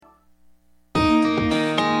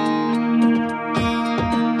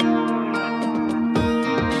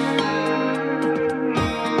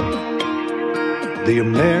The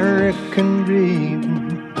American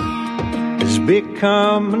dream has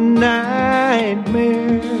become a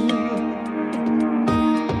nightmare.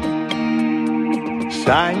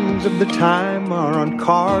 Signs of the time are on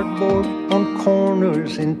cardboard on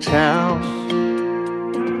corners in town.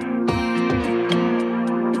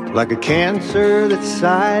 Like a cancer that's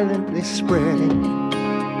silently spreading,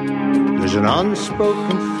 there's an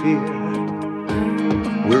unspoken fear.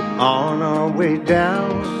 We're on our way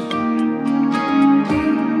down.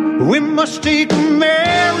 We must take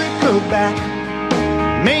America back.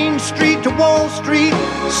 Main Street to Wall Street,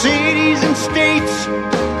 cities and states,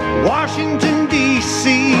 Washington,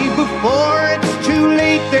 D.C. Before it's too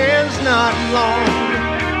late, there's not long.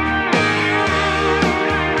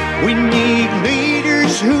 We need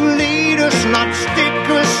leaders who lead us, not stick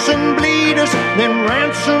us and bleed us, then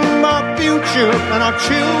ransom our future and our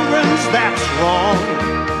children's, that's wrong.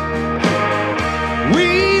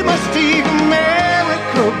 We must take America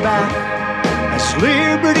back as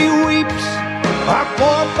liberty weeps, our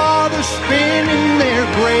forefathers spin in their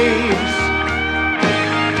graves.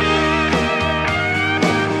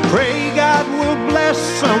 Pray God will bless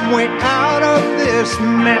some way out of this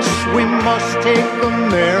mess. We must take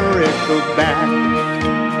America back.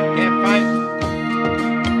 Can't fight.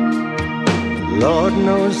 Lord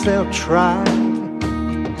knows they'll try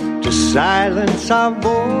to silence our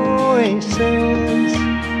voices.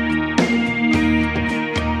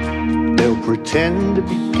 They'll pretend to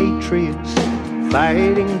be patriots,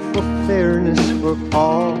 fighting for fairness for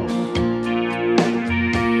all.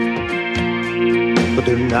 But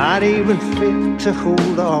they're not even fit to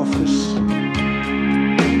hold office.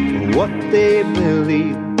 What they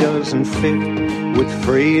believe doesn't fit with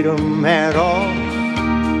freedom at all.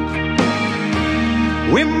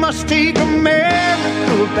 We must take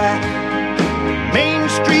America back. Main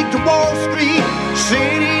Street to Wall Street,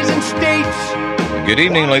 cities and states. Good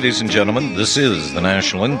evening, ladies and gentlemen. This is the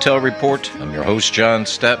National Intel Report. I'm your host, John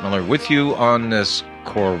Stadtmiller, with you on this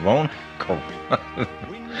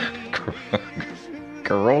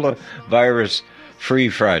coronavirus-free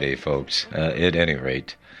Friday, folks. At any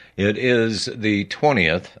rate, it is the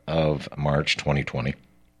 20th of March, 2020.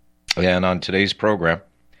 And on today's program,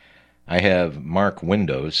 I have Mark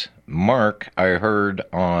Windows. Mark, I heard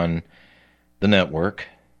on the network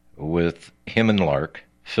with him and Lark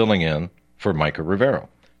filling in for Micah Rivero.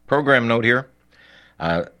 Program note here,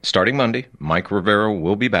 starting Monday, Mike Rivero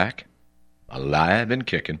will be back, alive and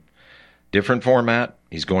kicking. Different format.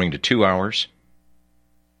 He's going to 2 hours.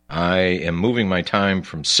 I am moving my time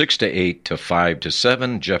from 6 to 8 to 5 to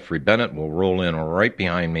 7. Jeffrey Bennett will roll in right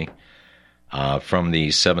behind me from the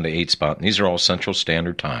 7 to 8 spot. And these are all Central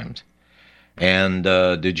Standard Times. And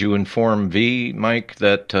did you inform V, Mike,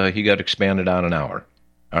 that he got expanded out an hour?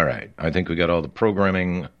 All right. I think we got all the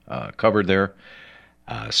programming covered there.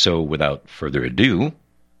 So without further ado,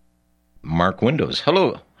 Mark Windows.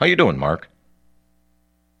 Hello. How you doing, Mark?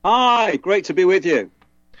 Hi. Great to be with you.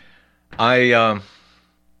 I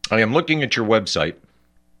am looking at your website,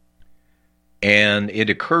 and it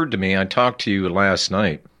occurred to me, I talked to you last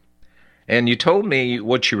night, and you told me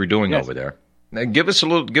what you were doing over there. Now, give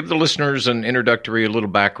the listeners a little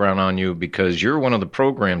background on you, because you're one of the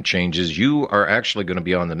program changes. You are actually going to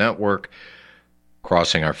be on the network,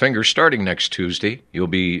 crossing our fingers, starting next Tuesday. You'll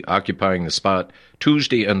be occupying the spot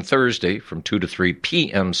Tuesday and Thursday from 2 to 3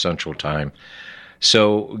 p.m. Central Time.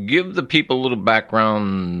 So give the people a little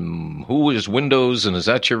background. Who is Windows, and is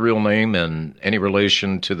that your real name, and any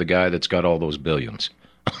relation to the guy that's got all those billions?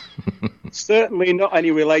 Certainly not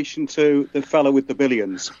any relation to the fellow with the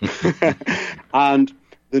billions. And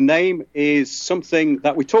the name is something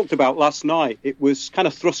that we talked about last night. It was kind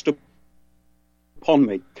of thrust upon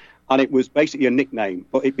me, and it was basically a nickname,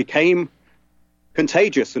 but it became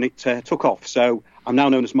contagious and it took off. So I'm now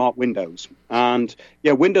known as Mark Windows. And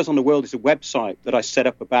yeah, Windows on the World is a website that I set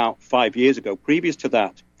up about 5 years ago. Previous to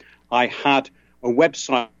that, I had a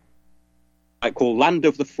website called Land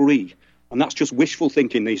of the Free. And that's just wishful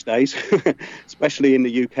thinking these days, especially in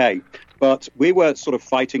the UK. But we were sort of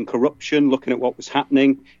fighting corruption, looking at what was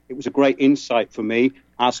happening. It was a great insight for me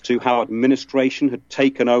as to how administration had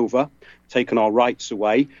taken over, taken our rights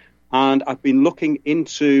away. And I've been looking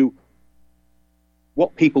into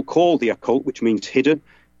what people call the occult, which means hidden,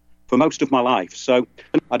 for most of my life. So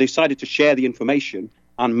I decided to share the information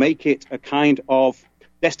and make it a kind of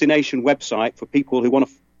destination website for people who want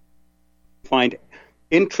to find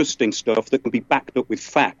interesting stuff that can be backed up with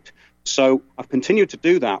fact. So I've continued to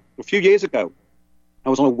do that. A few years ago, I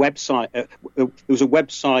was on a website. There was a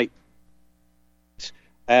website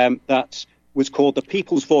that was called The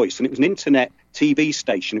People's Voice, and it was an internet TV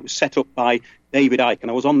station. It was set up by David Icke,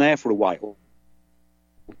 and I was on there for a while.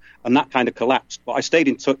 and that kind of collapsed. But I stayed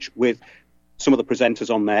in touch with some of the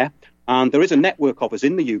presenters on there, and there is a network of us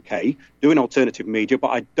in the UK doing alternative media, but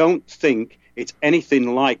I don't think it's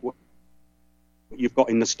anything like what you've got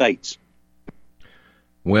in the States.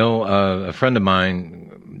 Well, a friend of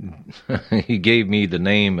mine, he gave me the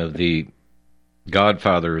name of the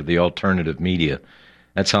godfather of the alternative media.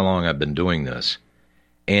 That's how long I've been doing this.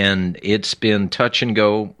 And it's been touch and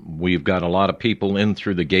go. We've got a lot of people in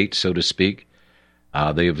through the gate, so to speak.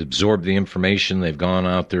 They've absorbed the information. They've gone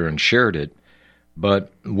out there and shared it.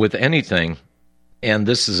 But with anything, and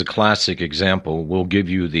this is a classic example, we'll give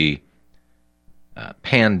you the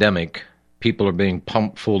pandemic. People are being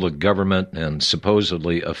pumped full of government and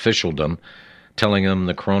supposedly officialdom, telling them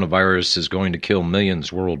the coronavirus is going to kill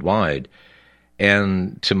millions worldwide.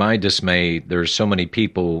 And to my dismay, there's so many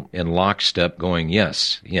people in lockstep going,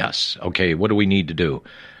 yes, okay, what do we need to do?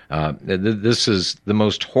 This is the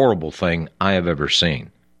most horrible thing I have ever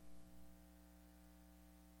seen.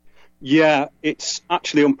 Yeah, it's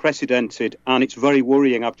actually unprecedented, and it's very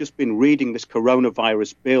worrying. I've just been reading this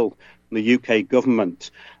coronavirus bill from the UK government,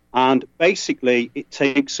 and basically it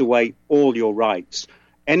takes away all your rights.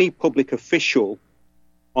 Any public official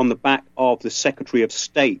on the back of the Secretary of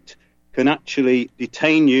State can actually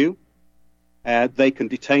detain you. They can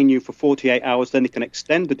detain you for 48 hours, then they can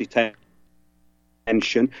extend the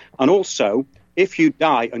detention. And also, if you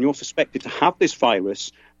die and you're suspected to have this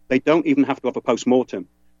virus, they don't even have to have a post-mortem.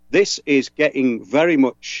 This is getting very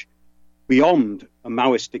much beyond a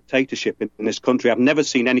Maoist dictatorship in this country. I've never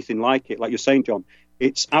seen anything like it. Like you're saying, John,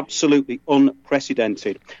 it's absolutely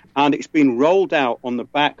unprecedented. And it's been rolled out on the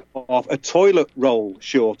back of a toilet roll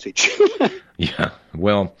shortage. Yeah,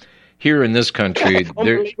 well, here in this country...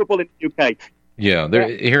 Unbelievable in the UK. Yeah,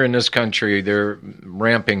 here in this country, they're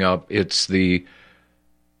ramping up. It's the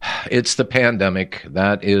pandemic.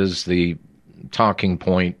 That is the talking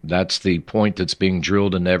point. That's the point that's being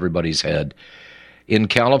drilled into everybody's head. In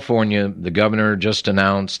California, the governor just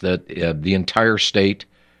announced that the entire state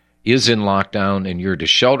is in lockdown and you're to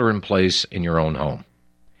shelter in place in your own home.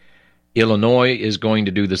 Illinois is going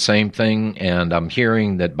to do the same thing, and I'm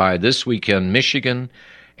hearing that by this weekend, Michigan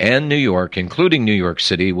and New York, including New York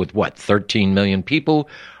City, with 13 million people,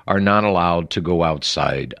 are not allowed to go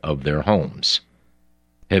outside of their homes.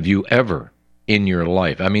 Have you ever in your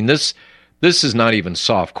life, I mean, this is not even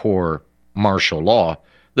soft-core martial law.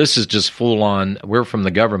 This is just full-on, we're from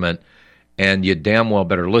the government, and you damn well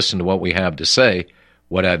better listen to what we have to say.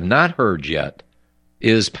 What I've not heard yet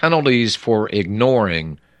is penalties for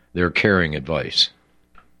ignoring their caring advice.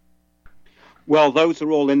 Well, those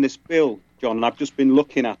are all in this bill, John, and I've just been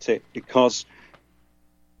looking at it because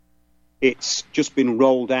it's just been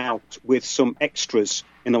rolled out with some extras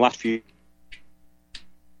in the last few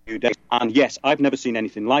days. And yes, I've never seen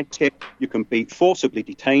anything like it. You can be forcibly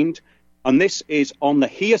detained. And this is on the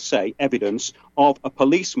hearsay evidence of a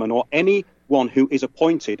policeman or anyone who is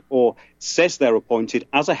appointed or says they're appointed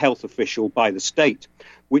as a health official by the state,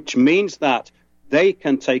 which means that they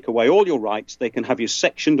can take away all your rights. They can have you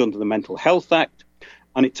sectioned under the Mental Health Act.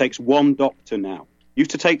 And it takes one doctor now.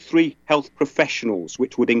 Used to take 3 health professionals,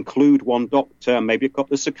 which would include one doctor, maybe a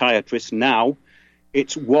couple of psychiatrists. Now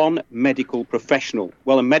it's one medical professional.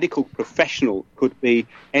 Well, a medical professional could be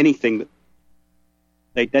anything that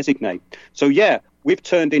they designate. So, yeah, we've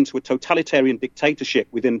turned into a totalitarian dictatorship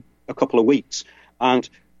within a couple of weeks. And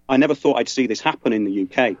I never thought I'd see this happen in the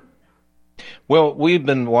UK. Well, we've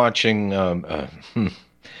been watching you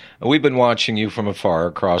from afar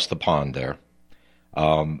across the pond there.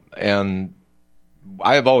 And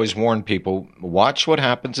I have always warned people, watch what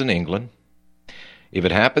happens in England. If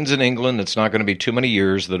it happens in England, it's not going to be too many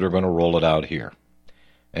years that are going to roll it out here.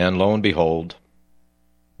 And lo and behold,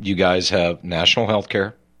 you guys have national health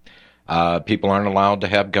care. People aren't allowed to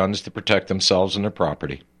have guns to protect themselves and their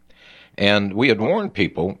property. And we had warned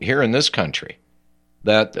people here in this country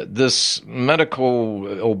that this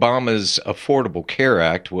Obama's Affordable Care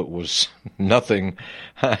Act was nothing,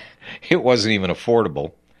 it wasn't even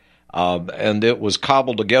affordable. And it was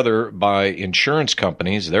cobbled together by insurance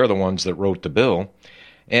companies. They're the ones that wrote the bill.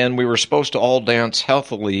 And we were supposed to all dance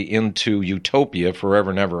healthily into utopia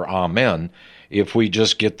forever and ever, amen, if we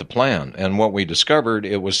just get the plan. And what we discovered,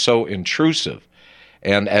 it was so intrusive.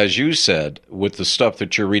 And as you said, with the stuff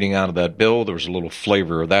that you're reading out of that bill, there was a little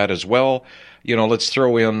flavor of that as well. You know, let's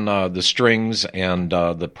throw in the strings and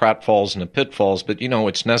the pratfalls and the pitfalls, but, you know,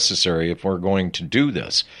 it's necessary if we're going to do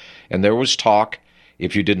this. And there was talk,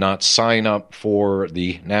 if you did not sign up for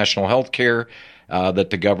the national health care,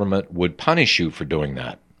 that the government would punish you for doing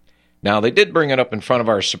that. Now, they did bring it up in front of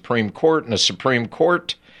our Supreme Court, and the Supreme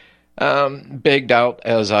Court Begged out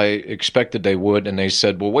as I expected they would, and they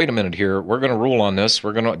said, well, wait a minute here. We're going to rule on this.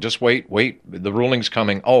 We're going to just wait. The ruling's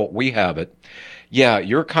coming. Oh, we have it. Yeah,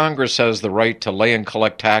 your Congress has the right to lay and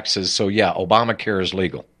collect taxes, so yeah, Obamacare is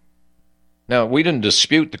legal. Now, we didn't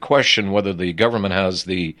dispute the question whether the government has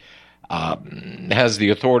the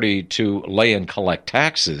authority to lay and collect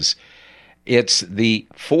taxes. It's the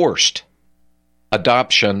forced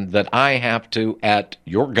adoption that I have to, at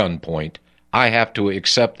your gunpoint, I have to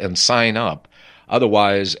accept and sign up.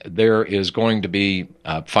 Otherwise, there is going to be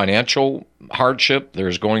financial hardship.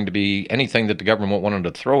 There's going to be anything that the government wanted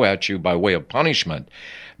to throw at you by way of punishment.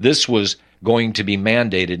 This was going to be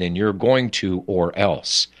mandated, and you're going to or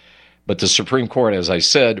else. But the Supreme Court, as I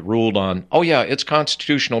said, ruled on, oh yeah, it's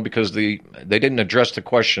constitutional because they didn't address the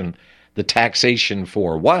question, the taxation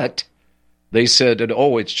for what? They said,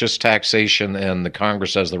 oh, it's just taxation and the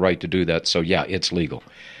Congress has the right to do that, so yeah, it's legal.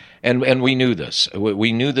 And we knew this.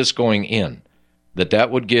 We knew this going in,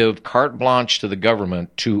 that would give carte blanche to the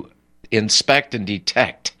government to inspect and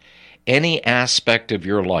detect any aspect of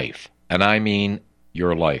your life, and I mean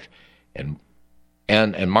your life.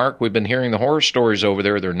 And Mark, we've been hearing the horror stories over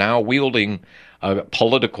there. They're now wielding a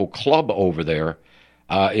political club over there.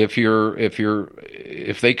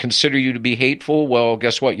 If they consider you to be hateful, well,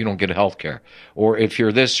 guess what? You don't get health care. Or if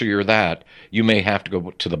you're this or you're that, you may have to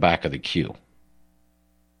go to the back of the queue.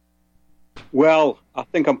 Well, I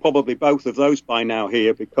think I'm probably both of those by now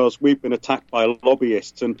here because we've been attacked by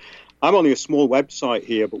lobbyists. And I'm only a small website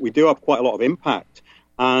here, but we do have quite a lot of impact.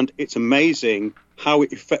 And it's amazing how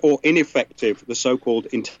ineffective the so-called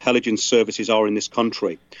intelligence services are in this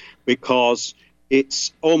country, because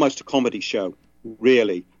it's almost a comedy show,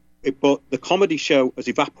 really. But the comedy show has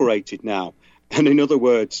evaporated now. And in other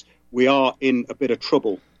words, we are in a bit of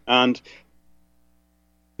trouble. And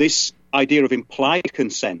this idea of implied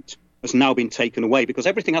consent has now been taken away because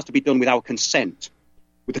everything has to be done with our consent,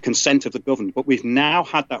 with the consent of the government. But we've now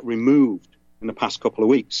had that removed in the past couple of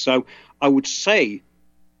weeks. So I would say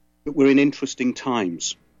that we're in interesting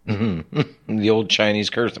times. Mm-hmm. The old Chinese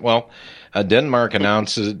curse. Well, Denmark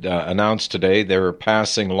announced today they're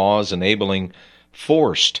passing laws enabling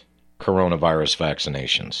forced coronavirus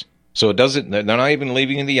vaccinations. So they're not even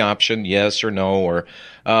leaving the option, yes or no, or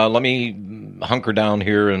let me hunker down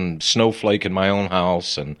here and snowflake in my own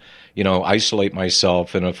house and, isolate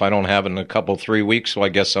myself. And if I don't have it in a couple, 3 weeks, well, I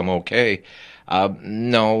guess I'm okay.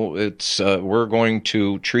 No, it's we're going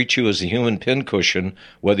to treat you as a human pincushion,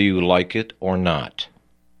 whether you like it or not.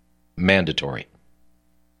 Mandatory.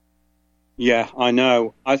 Yeah, I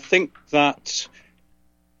know. I think that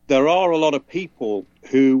there are a lot of people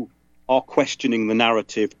who are questioning the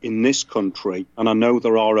narrative in this country, and I know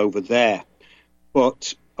there are over there.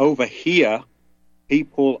 But over here,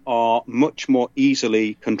 people are much more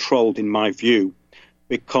easily controlled, in my view,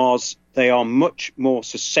 because they are much more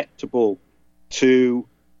susceptible to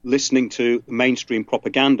listening to mainstream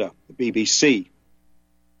propaganda, the BBC,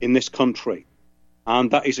 in this country.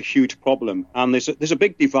 And that is a huge problem. And there's a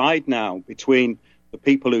big divide now between the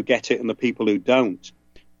people who get it and the people who don't.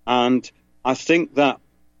 And I think that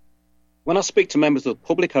when I speak to members of the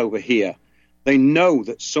public over here, they know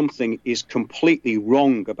that something is completely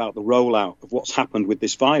wrong about the rollout of what's happened with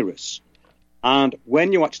this virus. And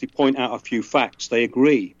when you actually point out a few facts, they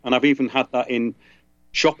agree. And I've even had that in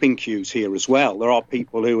shopping queues here as well. There are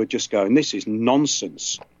people who are just going, this is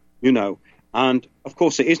nonsense, And, of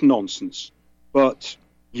course, it is nonsense. But,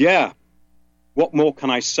 yeah, what more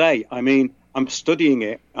can I say? I mean, I'm studying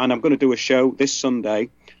it, and I'm going to do a show this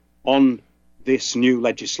Sunday on this new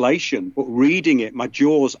legislation. But reading it, my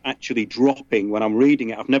jaw's actually dropping when I'm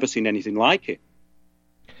reading it. I've never seen anything like it.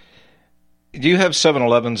 Do you have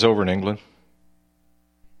 7-Elevens over in England?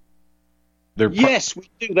 Yes, we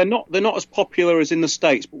do. They're not as popular as in the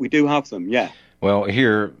States, but we do have them, yeah. Well,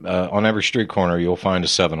 here, on every street corner, you'll find a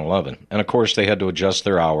 7-Eleven. And, of course, they had to adjust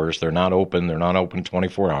their hours. They're not open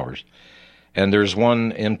 24 hours. And there's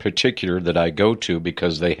one in particular that I go to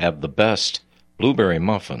because they have the best blueberry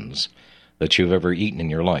muffins that you've ever eaten in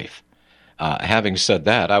your life. Having said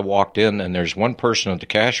that, I walked in, and there's one person at the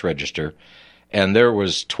cash register, and there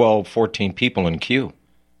was 12, 14 people in queue.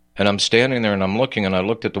 And I'm standing there, and I'm looking, and I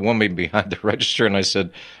looked at the woman behind the register, and I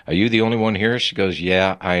said, "Are you the only one here?" She goes,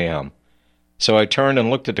 "Yeah, I am." So I turned and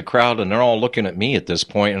looked at the crowd, and they're all looking at me at this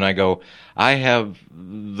point, and I go, "I have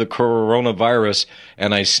the coronavirus,"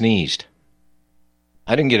 and I sneezed.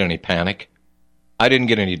 I didn't get any panic. I didn't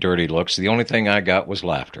get any dirty looks. The only thing I got was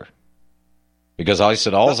laughter. Because I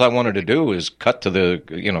said, all I wanted to do is cut to the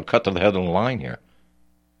head of the line here.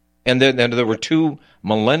 And then there were two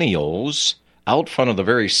millennials out front of the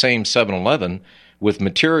very same 7-Eleven with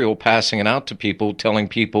material, passing it out to people, telling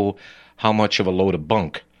people how much of a load of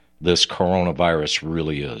bunk this coronavirus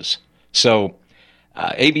really is. So,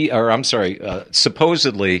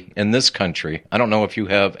 supposedly in this country, I don't know if you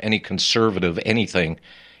have any conservative anything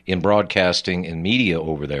in broadcasting and media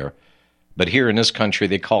over there, but here in this country,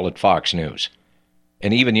 they call it Fox News.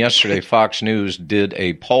 And even yesterday, Fox News did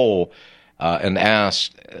a poll and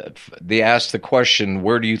asked the question,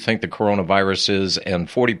 where do you think the coronavirus is? And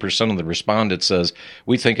 40% of the respondents says,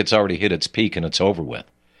 we think it's already hit its peak and it's over with.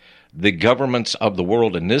 The governments of the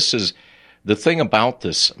world, and this is the thing about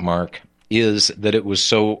this, Mark, is that it was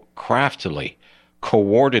so craftily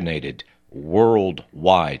coordinated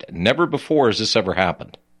worldwide. Never before has this ever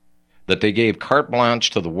happened. That they gave carte blanche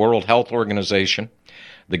to the World Health Organization,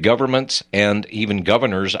 the governments, and even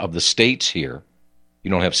governors of the states here. You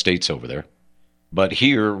don't have states over there. But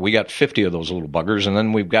here, we got 50 of those little buggers, and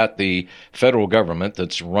then we've got the federal government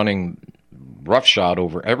that's running roughshod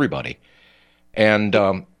over everybody. And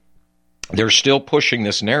they're still pushing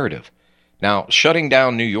this narrative. Now, shutting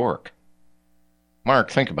down New York.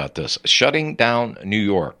 Mark, think about this. Shutting down New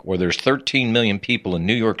York, where there's 13 million people in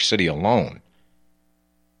New York City alone.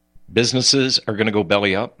 Businesses are going to go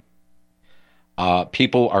belly up.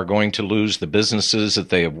 People are going to lose the businesses that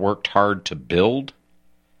they have worked hard to build.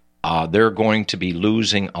 They're going to be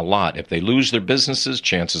losing a lot. If they lose their businesses,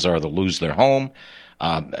 chances are they'll lose their home.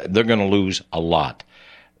 They're going to lose a lot.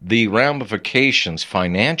 The ramifications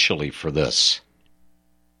financially for this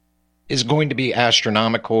is going to be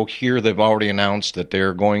astronomical. Here they've already announced that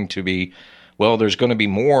they're going to be, well, there's going to be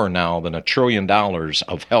more now than $1 trillion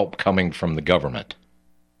of help coming from the government.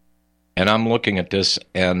 And I'm looking at this,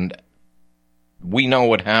 and we know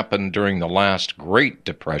what happened during the last Great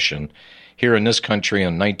Depression here in this country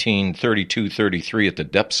in 1932-33 at the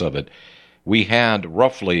depths of it. We had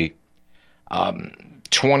roughly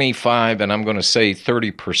 25, and I'm going to say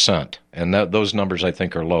 30%, and those numbers I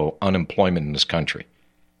think are low, unemployment in this country.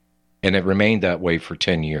 And it remained that way for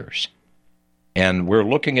 10 years. And we're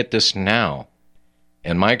looking at this now,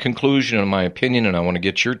 and my conclusion and my opinion, and I want to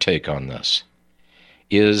get your take on this,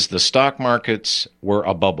 is the stock markets were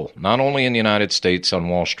a bubble, not only in the United States on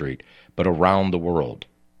Wall Street, but around the world.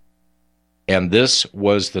 And this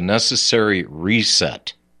was the necessary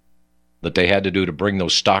reset that they had to do to bring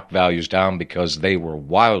those stock values down because they were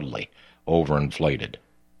wildly overinflated.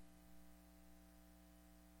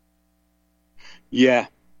 Yeah,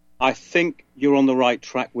 I think you're on the right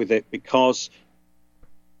track with it, because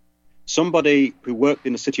somebody who worked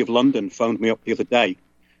in the City of London phoned me up the other day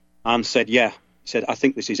and said, I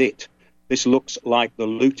think this is it. This looks like the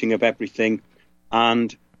looting of everything,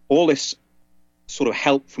 and all this sort of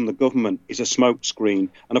help from the government is a smokescreen.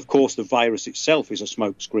 And of course, the virus itself is a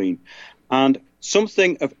smokescreen. And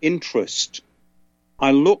something of interest,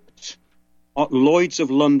 I looked at Lloyd's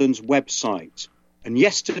of London's website, and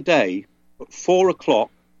yesterday at 4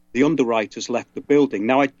 o'clock, the underwriters left the building.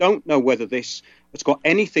 Now, I don't know whether this has got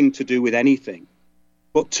anything to do with anything,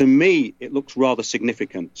 but to me, it looks rather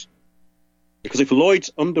significant. Because if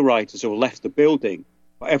Lloyd's underwriters have left the building,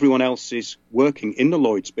 but everyone else is working in the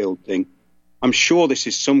Lloyd's building, I'm sure this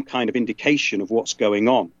is some kind of indication of what's going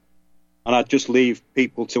on. And I'd just leave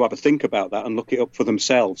people to have a think about that and look it up for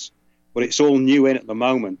themselves. But it's all new in at the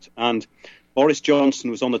moment. And Boris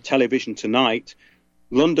Johnson was on the television tonight.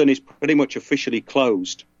 London is pretty much officially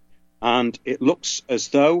closed. And it looks as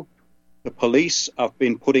though the police have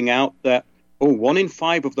been putting out that, 1 in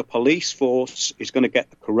 5 of the police force is going to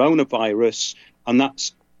get the coronavirus. And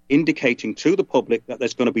that's indicating to the public that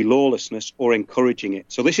there's going to be lawlessness or encouraging it.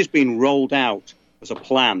 So this has been rolled out as a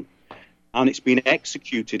plan, and it's been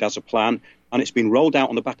executed as a plan, and it's been rolled out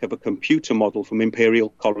on the back of a computer model from Imperial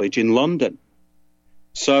College in London.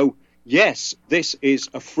 So, yes, this is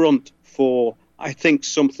a front for, I think,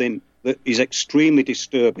 something that is extremely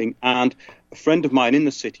disturbing. And a friend of mine in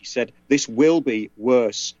the city said this will be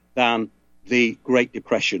worse than the Great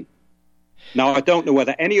Depression. Now, I don't know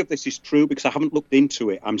whether any of this is true because I haven't looked into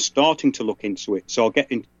it. I'm starting to look into it. So I'll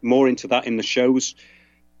get more into that in the shows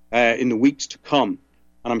in the weeks to come.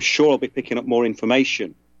 And I'm sure I'll be picking up more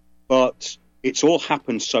information. But it's all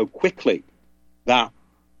happened so quickly that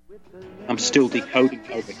I'm still decoding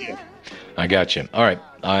over here. I got you. All right.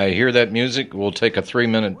 I hear that music. We'll take a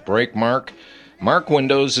 3-minute break, Mark. Mark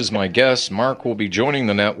Windows is my guest. Mark will be joining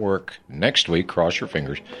the network next week, cross your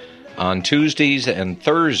fingers, on Tuesdays and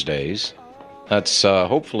Thursdays. That's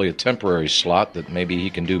hopefully a temporary slot that maybe he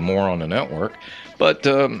can do more on the network. But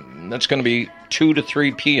that's going to be 2 to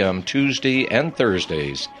 3 p.m. Tuesday and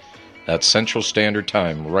Thursdays. That's Central Standard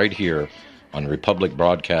Time right here on Republic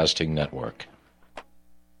Broadcasting Network.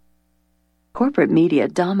 Corporate media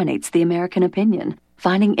dominates the American opinion.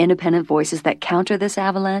 Finding independent voices that counter this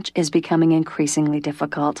avalanche is becoming increasingly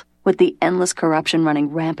difficult. With the endless corruption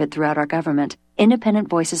running rampant throughout our government, independent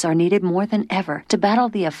voices are needed more than ever to battle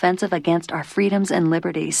the offensive against our freedoms and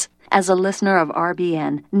liberties. As a listener of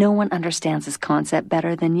RBN, no one understands this concept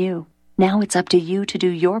better than you. Now it's up to you to do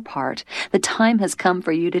your part. The time has come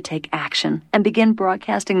for you to take action and begin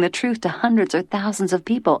broadcasting the truth to hundreds or thousands of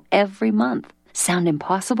people every month. Sound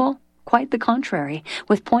impossible? Quite the contrary.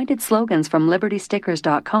 With pointed slogans from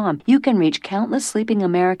LibertyStickers.com, you can reach countless sleeping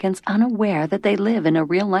Americans unaware that they live in a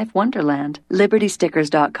real-life wonderland.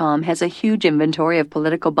 LibertyStickers.com has a huge inventory of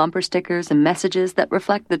political bumper stickers and messages that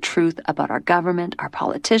reflect the truth about our government, our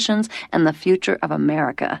politicians, and the future of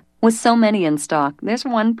America. With so many in stock, there's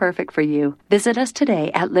one perfect for you. Visit us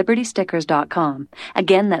today at LibertyStickers.com.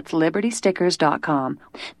 Again, that's LibertyStickers.com.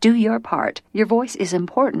 Do your part. Your voice is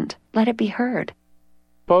important. Let it be heard.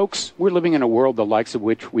 Folks, we're living in a world the likes of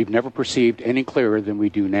which we've never perceived any clearer than we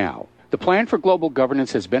do now. The plan for global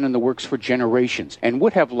governance has been in the works for generations and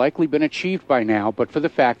would have likely been achieved by now but for the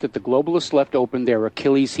fact that the globalists left open their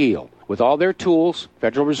Achilles heel. With all their tools,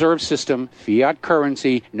 Federal Reserve System, fiat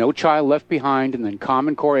currency, no child left behind, and then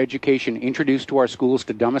Common Core education introduced to our schools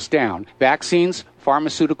to dumb us down, vaccines,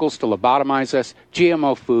 pharmaceuticals to lobotomize us,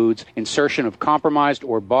 GMO foods, insertion of compromised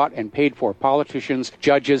or bought and paid for politicians,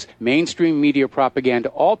 judges, mainstream media propaganda,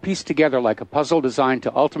 all pieced together like a puzzle designed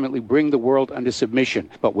to ultimately bring the world under submission.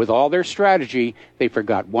 But with all their strategy, they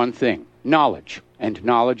forgot one thing: knowledge. And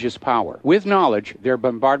knowledge is power. With knowledge, their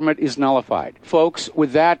bombardment is nullified. Folks,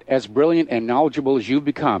 with that, as brilliant and knowledgeable as you've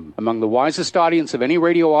become, among the wisest audience of any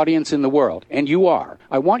radio audience in the world, and you are,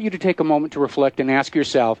 I want you to take a moment to reflect and ask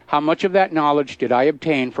yourself, how much of that knowledge did I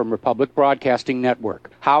obtain from Republic Broadcasting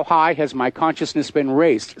Network? How high has my consciousness been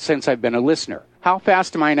raised since I've been a listener? How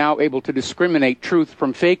fast am I now able to discriminate truth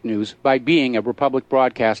from fake news by being a Republic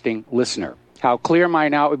Broadcasting listener? How clear am I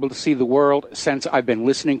now able to see the world since I've been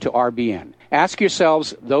listening to RBN? Ask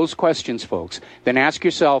yourselves those questions, folks. Then ask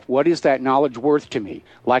yourself, what is that knowledge worth to me?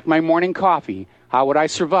 Like my morning coffee, how would I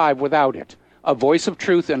survive without it? A voice of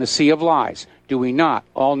truth in a sea of lies. Do we not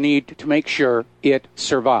all need to make sure it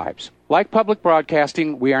survives? Like public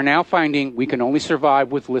broadcasting, we are now finding we can only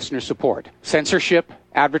survive with listener support. Censorship,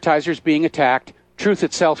 advertisers being attacked, truth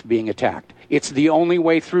itself being attacked. It's the only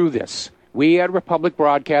way through this. We at Republic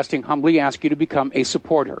Broadcasting humbly ask you to become a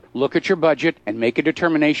supporter. Look at your budget and make a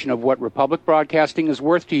determination of what Republic Broadcasting is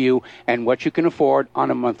worth to you and what you can afford on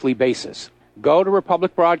a monthly basis. Go to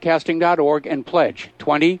republicbroadcasting.org and pledge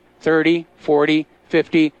 $20, $30, $40,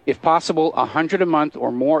 $50, if possible, $100 a month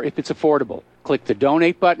or more if it's affordable. Click the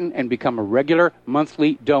donate button and become a regular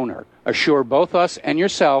monthly donor. Assure both us and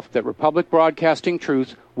yourself that Republic Broadcasting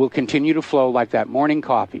truth will continue to flow like that morning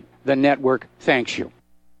coffee. The network thanks you.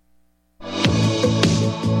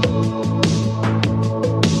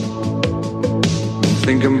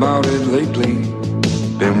 Thinking about it lately,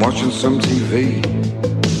 been watching some TV,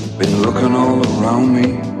 been looking all around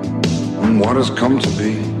me and what has come to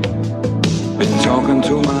be. Been talking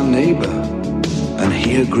to my neighbor and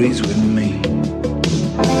he agrees with me.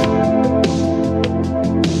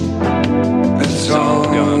 It's all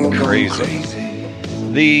gone crazy.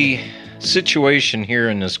 The situation here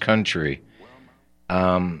in this country,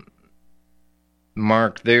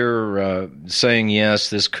 Mark, they're saying, yes,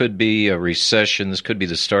 this could be a recession. This could be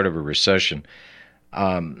the start of a recession,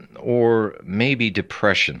 or maybe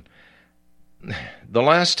depression. The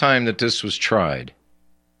last time that this was tried,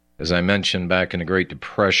 as I mentioned back in the Great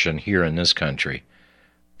Depression here in this country,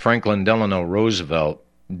 Franklin Delano Roosevelt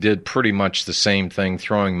did pretty much the same thing,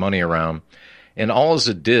 throwing money around. And all as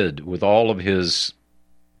it did with all of his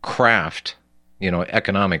craft,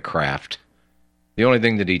 economic craft, the only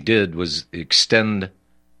thing that he did was extend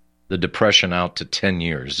the Depression out to 10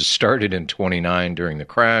 years. It started in 29 during the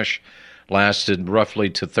crash, lasted roughly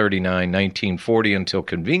to 39, 1940, until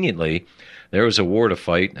conveniently there was a war to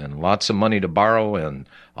fight and lots of money to borrow and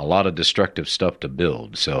a lot of destructive stuff to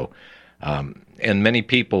build. So, and many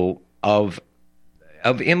people of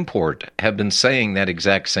import have been saying that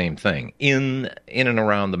exact same thing in and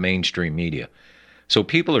around the mainstream media. So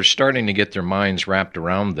people are starting to get their minds wrapped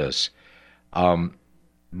around this.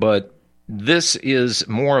 But this is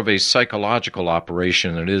more of a psychological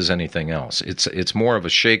operation than it is anything else. It's more of a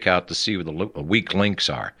shakeout to see where the weak links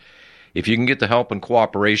are. If you can get the help and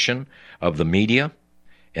cooperation of the media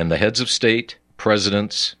and the heads of state,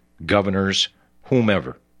 presidents, governors,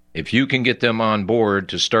 whomever, if you can get them on board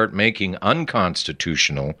to start making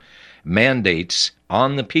unconstitutional mandates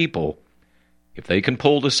on the people, if they can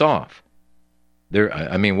pull this off,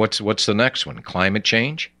 what's the next one? Climate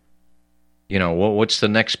change? what's the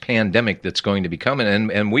next pandemic that's going to be coming?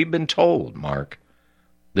 And we've been told, Mark,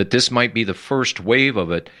 that this might be the first wave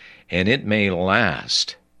of it, and it may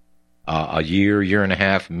last a year, year and a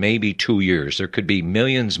half, maybe 2 years. There could be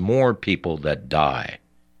millions more people that die.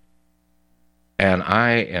 And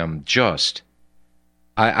I am just,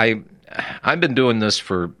 I've been doing this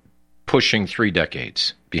for pushing 3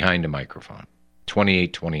 decades behind a microphone,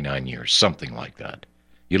 28, 29 years, something like that.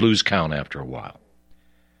 You lose count after a while.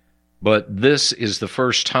 But this is the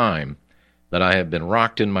first time that I have been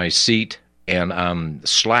rocked in my seat and I'm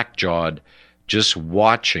slack-jawed just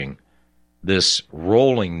watching this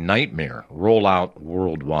rolling nightmare roll out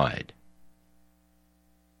worldwide.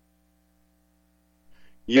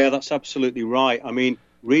 Yeah, that's absolutely right. I mean,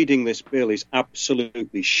 reading this bill is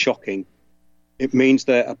absolutely shocking. It means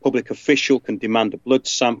that a public official can demand a blood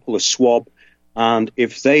sample, a swab, and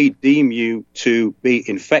if they deem you to be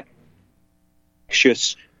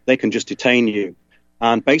infectious, they can just detain you.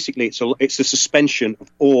 And basically, it's a suspension of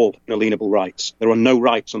all inalienable rights. There are no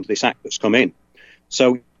rights under this act that's come in.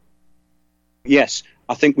 So, yes,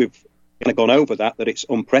 I think we've kind of gone over that it's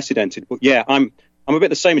unprecedented. But yeah, I'm a bit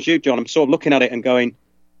the same as you, John. I'm sort of looking at it and going,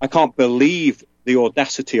 I can't believe the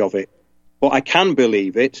audacity of it. But I can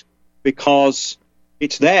believe it because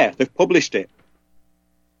it's there. They've published it.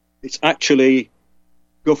 It's actually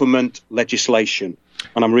government legislation,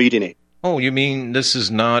 and I'm reading it. Oh, you mean this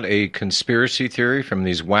is not a conspiracy theory from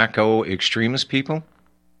these wacko extremist people?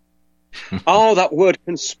 Oh, that word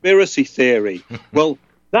conspiracy theory. Well,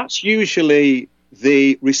 that's usually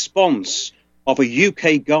the response of a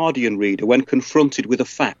UK Guardian reader when confronted with a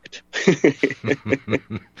fact.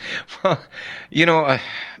 Well, or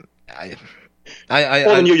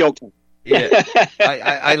the New York Times. Yeah,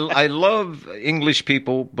 I love English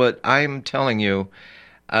people, but I'm telling you,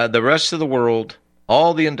 the rest of the world,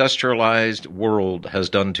 all the industrialized world has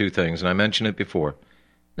done 2 things, and I mentioned it before.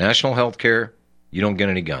 National health care, you don't get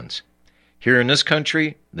any guns. Here in this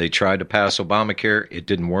country, they tried to pass Obamacare. It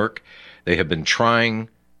didn't work. They have been trying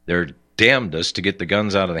their damnedest to get the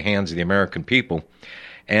guns out of the hands of the American people,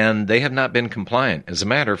 and they have not been compliant. As a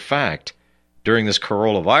matter of fact, during this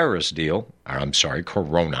coronavirus deal,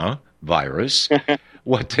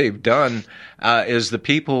 what they've done is the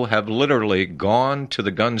people have literally gone to the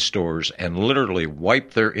gun stores and literally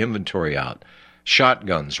wiped their inventory out.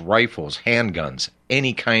 Shotguns, rifles, handguns,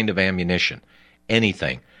 any kind of ammunition,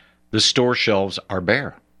 anything. The store shelves are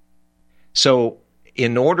bare. So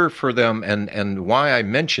in order for them, and why I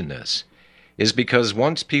mention this, is because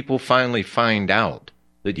once people finally find out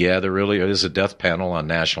that, yeah, there really is a death panel on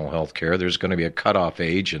national health care, there's going to be a cutoff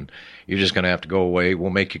age, and you're just going to have to go away.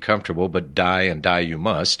 We'll make you comfortable, but die and die you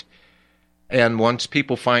must. And once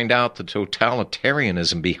people find out the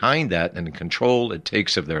totalitarianism behind that and the control it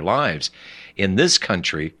takes of their lives, in this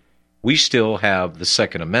country, we still have the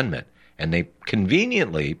Second Amendment. And they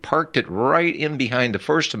conveniently parked it right in behind the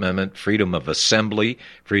First Amendment, freedom of assembly,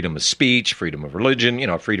 freedom of speech, freedom of religion,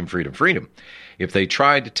 freedom, freedom, freedom. If they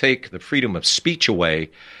tried to take the freedom of speech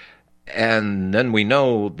away, and then we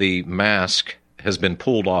know the mask has been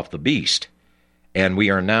pulled off the beast, and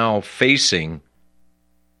we are now facing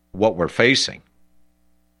what we're facing.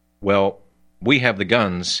 Well, we have the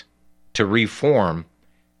guns to reform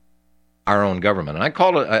our own government. And I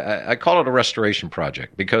call it a restoration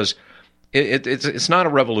project because it's not a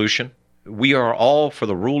revolution. We are all for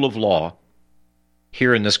the rule of law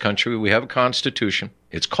here in this country. We have a constitution.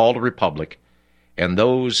 It's called a republic. And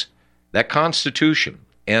that constitution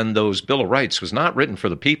and those Bill of Rights was not written for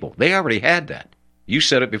the people. They already had that. You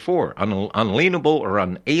said it before, unalienable or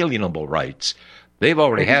unalienable rights. They've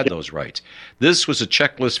already had those rights. This was a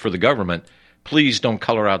checklist for the government. Please don't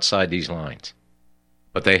color outside these lines.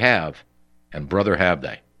 But they have, and brother, have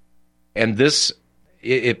they. And this,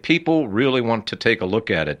 if people really want to take a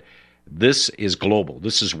look at it, this is global.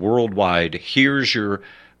 This is worldwide. Here's your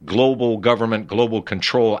global government, global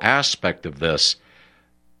control aspect of this.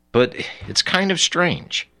 But it's kind of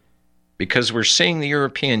strange because we're seeing the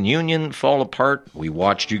European Union fall apart. We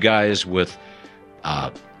watched you guys with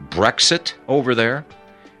Brexit over there.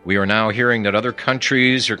 We are now hearing that other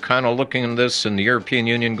countries are kind of looking at this in the European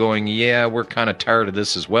Union going, yeah, we're kind of tired of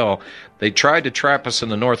this as well. They tried to trap us in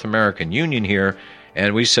the North American Union here,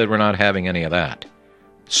 and we said we're not having any of that.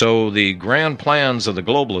 So the grand plans of the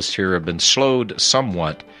globalists here have been slowed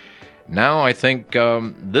somewhat. Now I think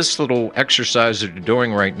this little exercise that you're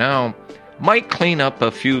doing right now might clean up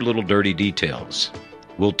a few little dirty details.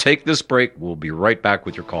 We'll take this break. We'll be right back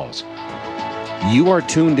with your calls. You are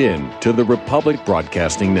tuned in to the Republic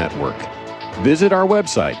Broadcasting Network. Visit our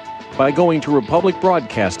website by going to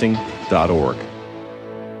republicbroadcasting.org.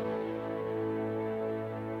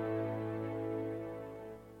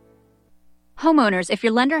 Homeowners, if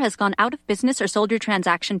your lender has gone out of business or sold your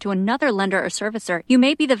transaction to another lender or servicer, you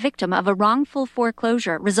may be the victim of a wrongful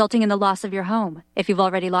foreclosure resulting in the loss of your home. If you've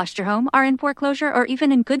already lost your home, are in foreclosure, or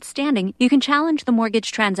even in good standing, you can challenge the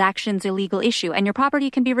mortgage transaction's illegal issue and your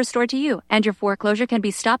property can be restored to you, and your foreclosure can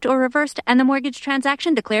be stopped or reversed and the mortgage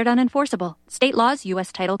transaction declared unenforceable. State laws,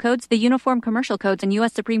 U.S. title codes, the Uniform Commercial Codes, and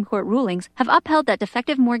U.S. Supreme Court rulings have upheld that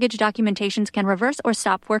defective mortgage documentations can reverse or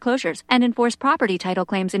stop foreclosures and enforce property title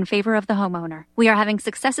claims in favor of the homeowner. We are having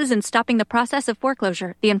successes in stopping the process of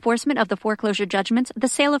foreclosure, the enforcement of the foreclosure judgments, the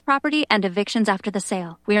sale of property, and evictions after the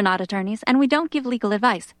sale. We are not attorneys, and we don't give legal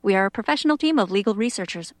advice. We are a professional team of legal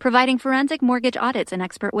researchers, providing forensic mortgage audits and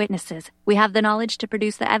expert witnesses. We have the knowledge to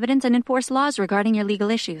produce the evidence and enforce laws regarding your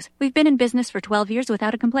legal issues. We've been in business for 12 years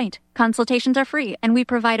without a complaint. Consultations are free, and we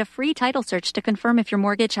provide a free title search to confirm if your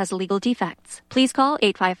mortgage has legal defects. Please call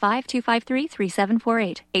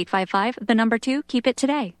 855-253-3748. 855, 2, keep it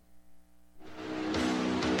today.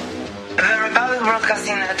 The Republic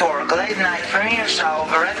Broadcasting Network late night premiere show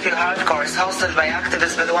of Red Pill Hardcore is hosted by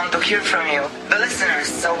activists that want to hear from you, the listeners.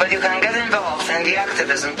 So that you can get involved in the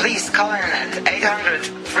activism, please call in at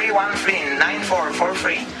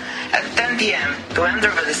 800-313-9443 at 10 p.m. to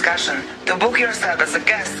enter the discussion. To book yourself as a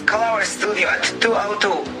guest, call our studio at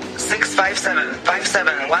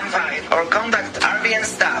 202-657-5715 or contact RBN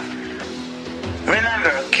staff.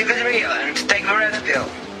 Remember, keep it real and take the Red Pill.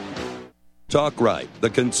 Talk Right, the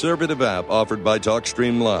conservative app offered by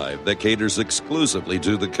TalkStream Live that caters exclusively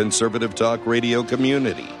to the conservative talk radio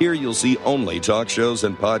community. Here you'll see only talk shows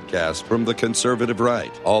and podcasts from the conservative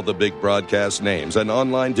right. All the big broadcast names and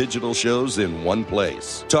online digital shows in one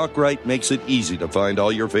place. Talk Right makes it easy to find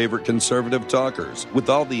all your favorite conservative talkers with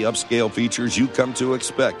all the upscale features you come to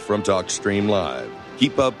expect from TalkStream Live.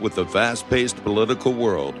 Keep up with the fast-paced political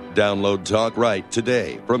world. Download Talk Right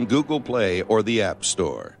today from Google Play or the App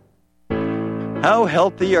Store. How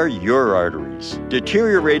healthy are your arteries?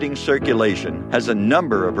 Deteriorating circulation has a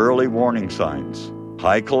number of early warning signs.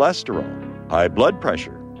 High cholesterol, high blood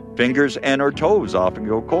pressure, fingers and or toes often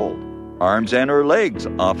go cold, arms and or legs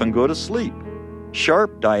often go to sleep,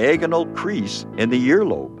 sharp diagonal crease in the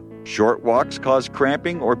earlobe, short walks cause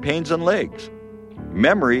cramping or pains in legs,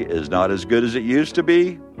 memory is not as good as it used to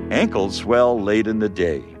be, ankles swell late in the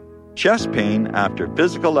day, chest pain after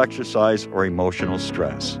physical exercise or emotional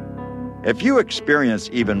stress. If you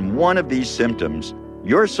experience even one of these symptoms,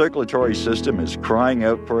 your circulatory system is crying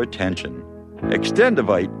out for attention.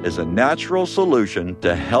 Extendivite is a natural solution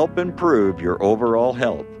to help improve your overall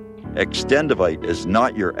health. Extendivite is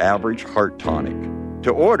not your average heart tonic.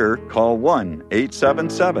 To order, call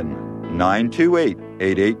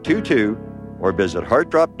 1-877-928-8822 or visit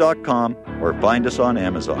heartdrop.com or find us on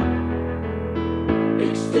Amazon.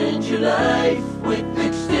 Extend your life with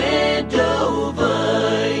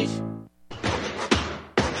Extendivite.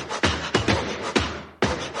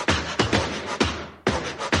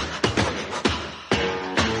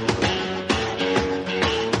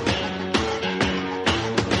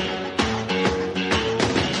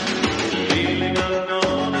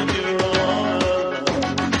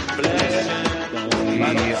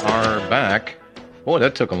 Back. Boy,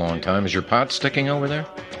 that took a long time. Is your pot sticking over there?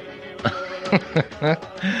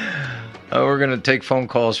 We're going to take phone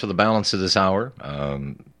calls for the balance of this hour.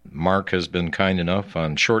 Mark has been kind enough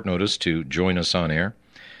on short notice to join us on air.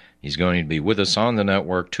 He's going to be with us on the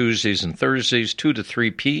network Tuesdays and Thursdays, 2 to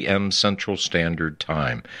 3 p.m. Central Standard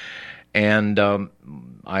Time. And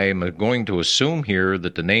I am going to assume here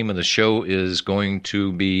that the name of the show is going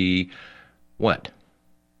to be what?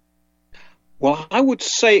 Well, I would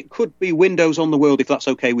say it could be Windows on the World, if that's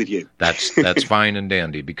okay with you. That's fine and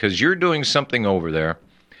dandy, because you're doing something over there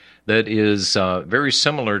that is very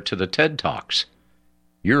similar to the TED Talks.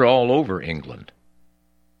 You're all over England.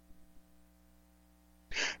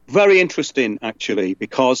 Very interesting, actually,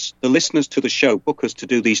 because the listeners to the show book us to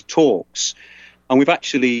do these talks, and we've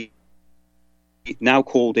actually now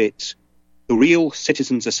called it the Real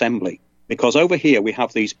Citizens Assembly, because over here we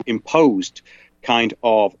have these imposed kind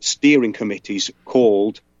of steering committees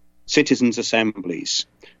called Citizens Assemblies,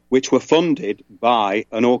 which were funded by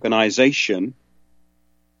an organisation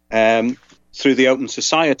through the Open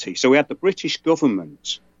Society. So we had the British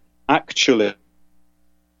government actually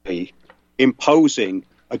imposing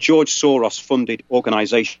a George Soros-funded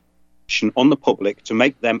organisation on the public to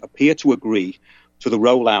make them appear to agree to the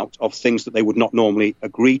rollout of things that they would not normally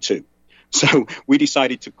agree to. So we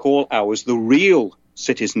decided to call ours the Real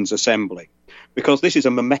Citizens Assembly, because this is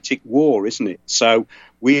a mimetic war, isn't it? So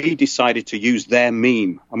we decided to use their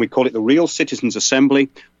meme, and we call it the Real Citizens Assembly.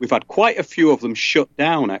 We've had quite a few of them shut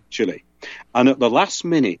down, actually. And at the last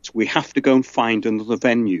minute, we have to go and find another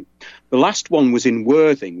venue. The last one was in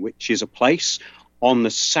Worthing, which is a place on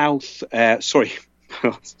the south,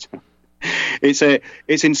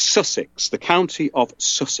 it's in Sussex, the county of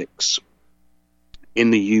Sussex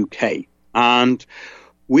in the UK. And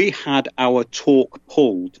we had our talk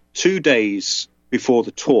pulled 2 days before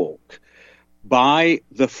the talk by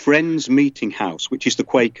the Friends Meeting House, which is the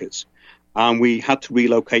Quakers. And we had to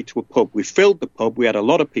relocate to a pub. We filled the pub. We had a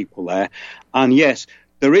lot of people there. And yes,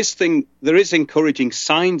 there is encouraging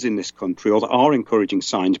signs in this country, or there are encouraging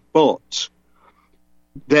signs, but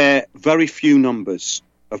there are very few numbers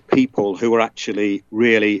of people who are actually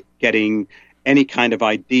really getting any kind of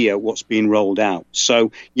idea what's being rolled out.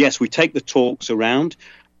 So, yes, we take the talks around.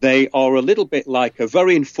 They are a little bit like a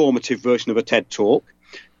very informative version of a TED Talk.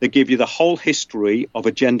 They give you the whole history of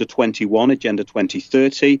Agenda 21, Agenda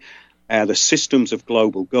 2030, the systems of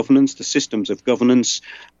global governance, the systems of governance,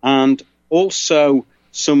 and also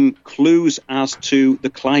some clues as to the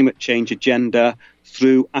climate change agenda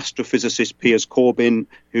through astrophysicist Piers Corbyn,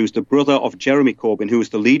 who's the brother of Jeremy Corbyn, who is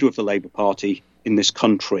the leader of the Labour Party in this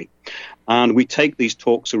country. And we take these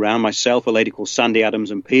talks around, myself, a lady called Sandy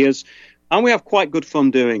Adams, and Piers, and we have quite good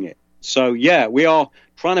fun doing it. So, yeah, we are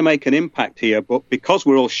trying to make an impact here, but because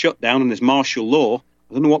we're all shut down and there's martial law,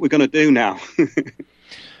 I don't know what we're going to do now.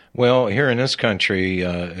 Well, here in this country,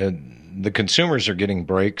 the consumers are getting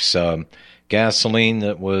breaks. Gasoline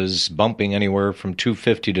that was bumping anywhere from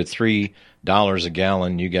 $2.50 to $3 a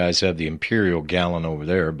gallon. You guys have the imperial gallon over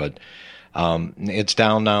there, but it's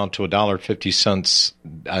down now to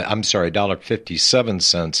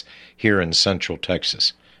 $1.57 here in Central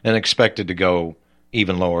Texas, and expected to go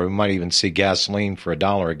even lower. We might even see gasoline for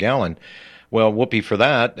 $1 a gallon. Well, whoopee for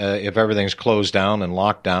that if everything's closed down and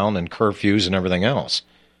locked down and curfews and everything else.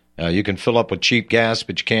 You can fill up with cheap gas,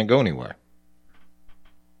 but you can't go anywhere.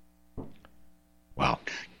 Wow.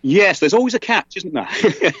 Yes, there's always a catch, isn't there?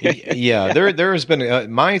 Yeah, there has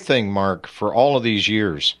been my thing, Mark, for all of these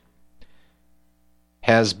years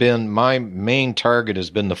has been, my main target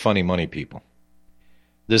has been the funny money people.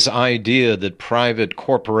 This idea that private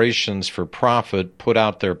corporations for profit put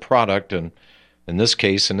out their product, and in this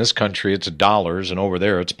case, in this country, it's dollars, and over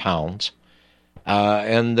there it's pounds,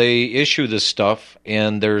 and they issue this stuff,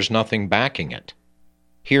 and there's nothing backing it.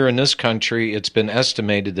 Here in this country, it's been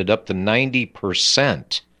estimated that up to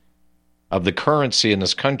 90% of the currency in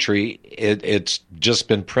this country, it's just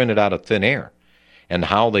been printed out of thin air. And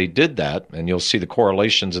how they did that, and you'll see the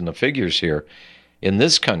correlations in the figures here, in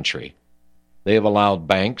this country, they have allowed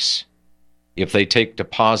banks, if they take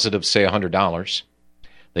deposit of, say, $100,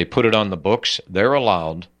 they put it on the books, they're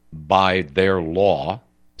allowed by their law,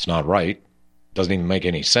 it's not right, doesn't even make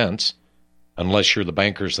any sense, unless you're the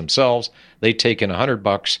bankers themselves, they take in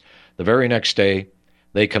 $100, the very next day,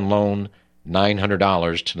 they can loan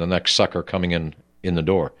 $900 to the next sucker coming in the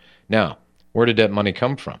door. Now, where did that money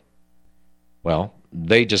come from? Well,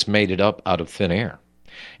 they just made it up out of thin air.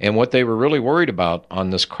 And what they were really worried about on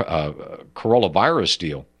this coronavirus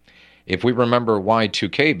deal, if we remember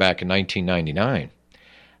Y2K back in 1999,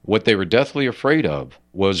 what they were deathly afraid of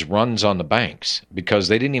was runs on the banks, because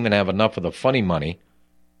they didn't even have enough of the funny money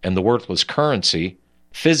and the worthless currency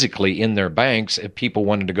physically in their banks if people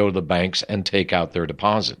wanted to go to the banks and take out their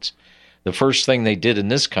deposits. The first thing they did in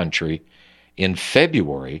this country in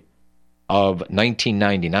February of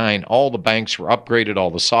 1999, all the banks were upgraded,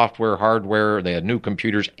 all the software, hardware, they had new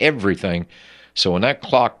computers, everything. So when that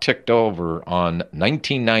clock ticked over on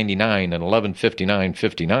 1999 and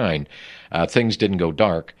 11/59/59, things didn't go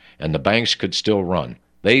dark, and the banks could still run.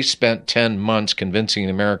 They spent 10 months convincing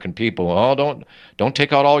the American people, oh, don't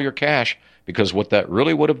take out all your cash, because what that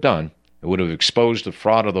really would have done, it would have exposed the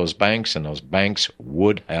fraud of those banks, and those banks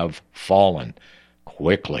would have fallen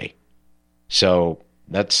quickly. So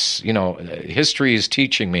that's, history is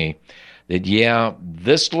teaching me that, yeah,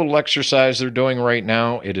 this little exercise they're doing right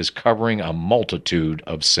now, it is covering a multitude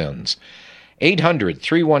of sins.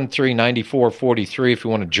 800-313-9443 if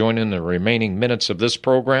you want to join in the remaining minutes of this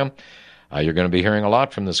program. You're going to be hearing a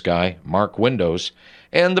lot from this guy, Mark Windows,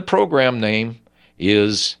 and the program name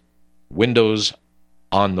is Windows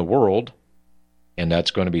on the World, and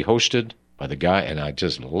that's going to be hosted by the guy, and I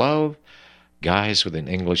just love guys with an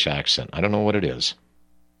English accent. I don't know what it is.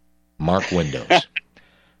 Mark Windows.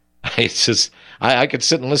 It's just, I could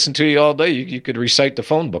sit and listen to you all day. You could recite the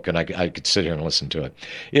phone book, and I could sit here and listen to it.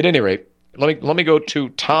 At any rate, let me go to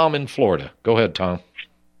Tom in Florida. Go ahead, Tom.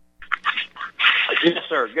 Yes,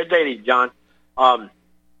 sir. Good day to you, John. I'll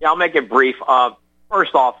make it brief.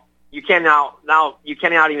 First off, you cannot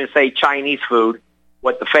even say Chinese food,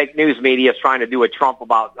 what the fake news media is trying to do with Trump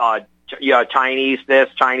about Chinese this,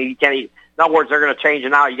 Chinese. You can't eat. In other words, they're going to change it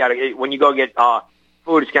now. You got to when you go get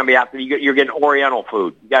food, it's going to be after you're getting Oriental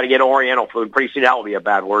food. You got to get Oriental food. Pretty soon that will be a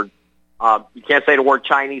bad word. You can't say the word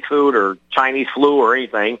Chinese food or Chinese flu or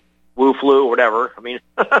anything, Wu flu or whatever. I mean,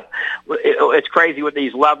 it's crazy what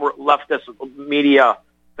these leftist media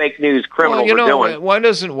fake news criminals are doing.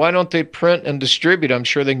 Why don't they print and distribute? I'm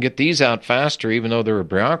sure they can get these out faster, even though they're a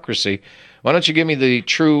bureaucracy. Why don't you give me the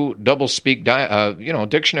true double-speak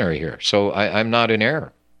dictionary here, so I'm not in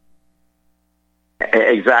error?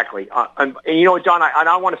 Exactly. And you know, John,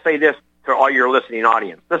 I want to say this to all your listening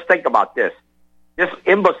audience. Let's think about this. This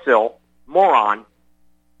imbecile, moron,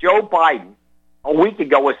 Joe Biden, a week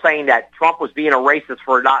ago was saying that Trump was being a racist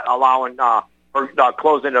for not allowing, for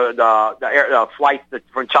closing the flights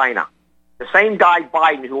from China. The same guy,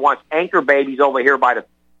 Biden, who wants anchor babies over here by the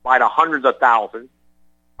hundreds of thousands,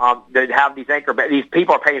 that have these anchor babies. These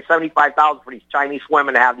people are paying $75,000 for these Chinese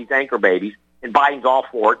women to have these anchor babies, and Biden's all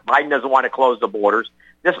for it. Biden doesn't want to close the borders.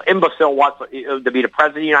 This imbecile wants to be the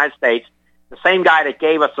president of the United States, the same guy that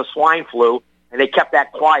gave us the swine flu, and they kept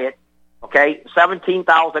that quiet. Okay,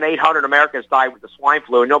 17,800 Americans died with the swine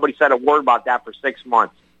flu, and nobody said a word about that for 6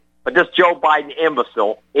 months. But this Joe Biden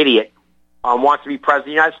imbecile, idiot, wants to be president of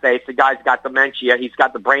the United States. The guy's got dementia. He's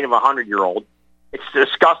got the brain of a 100-year-old. It's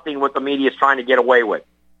disgusting what the media is trying to get away with.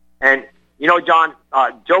 And, you know, John,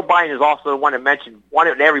 Joe Biden is also the one that mentioned, why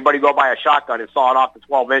don't everybody go buy a shotgun and saw it off to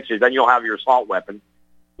 12 inches, then you'll have your assault weapon.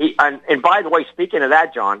 And by the way, speaking of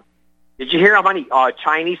that, John, did you hear how many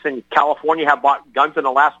Chinese in California have bought guns in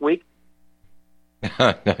the last week?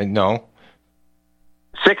 No.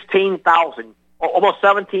 16,000, almost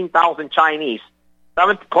 17,000 Chinese.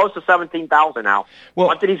 Close to 17,000 now. Well,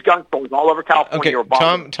 went to these gun stores all over California.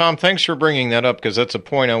 Okay, Tom, thanks for bringing that up because that's a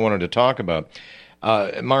point I wanted to talk about.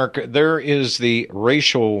 Mark, there is the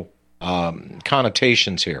racial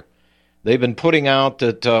connotations here. They've been putting out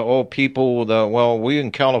that, we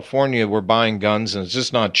in California were buying guns, and it's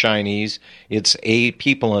just not Chinese. It's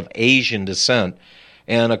people of Asian descent.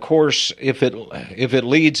 And, of course, if it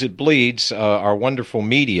leads, it bleeds. Our wonderful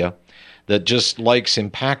media that just likes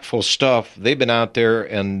impactful stuff, they've been out there,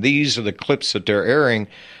 and these are the clips that they're airing.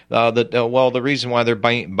 The reason why they're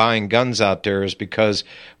buying guns out there is because,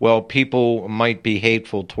 people might be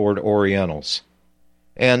hateful toward Orientals.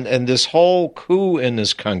 And this whole coup in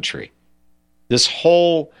this country, this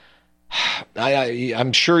whole,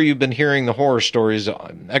 I'm sure you've been hearing the horror stories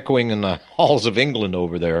echoing in the halls of England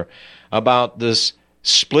over there about this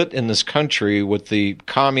split in this country with the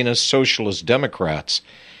communist, socialist Democrats.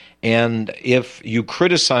 And if you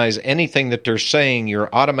criticize anything that they're saying,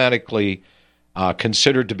 you're automatically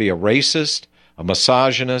considered to be a racist, a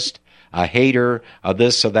misogynist, a hater, a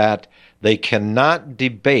this or that. They cannot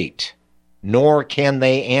debate, nor can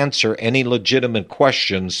they answer any legitimate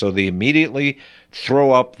questions, so they immediately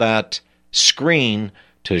throw up that screen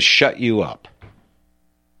to shut you up.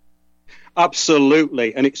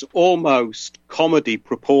 Absolutely, and it's almost comedy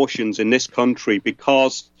proportions in this country,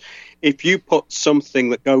 because if you put something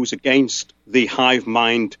that goes against the hive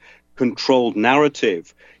mind controlled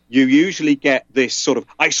narrative, you usually get this sort of,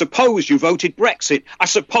 I suppose you voted Brexit. I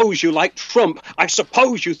suppose you like Trump. I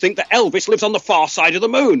suppose you think that Elvis lives on the far side of the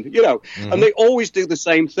moon, Mm-hmm. And they always do the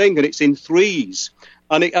same thing, and it's in threes.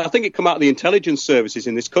 And I think it come out of the intelligence services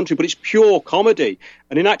in this country, but it's pure comedy.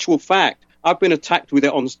 And in actual fact, I've been attacked with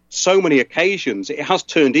it on so many occasions. It has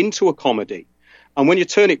turned into a comedy. And when you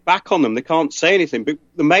turn it back on them, they can't say anything. But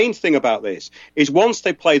the main thing about this is once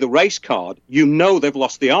they play the race card, they've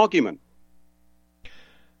lost the argument.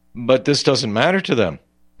 But this doesn't matter to them.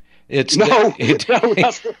 No, that's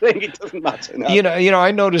the thing. It doesn't matter. No.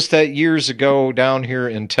 I noticed that years ago down here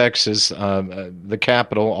in Texas, the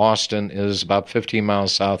capital, Austin, is about 15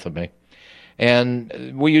 miles south of me.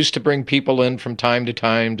 And we used to bring people in from time to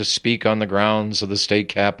time to speak on the grounds of the state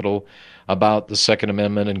capitol about the Second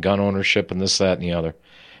Amendment and gun ownership and this, that, and the other.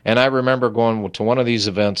 And I remember going to one of these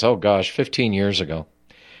events, 15 years ago.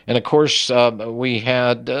 And, of course, we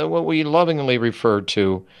had what we lovingly referred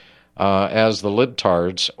to as the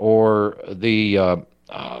libtards, or the,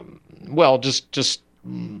 just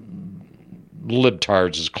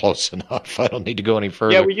libtards is close enough. I don't need to go any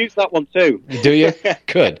further. Yeah, we use that one too. Do you?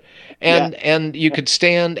 Good. And you could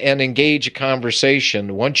stand and engage a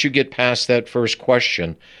conversation. Once you get past that first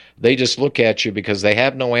question, they just look at you because they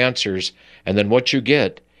have no answers, and then what you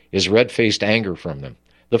get is red-faced anger from them.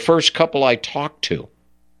 The first couple I talked to,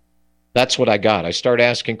 that's what I got. I started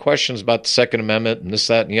asking questions about the Second Amendment and this,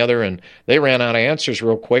 that, and the other, and they ran out of answers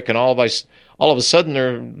real quick, and all of a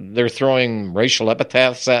sudden they're throwing racial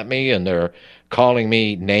epithets at me, and they're calling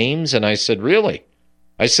me names, and I said, really?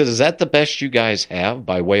 I said, is that the best you guys have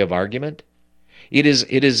by way of argument? It is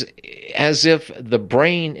as if the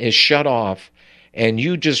brain is shut off and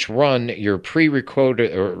you just run your pre-recorded,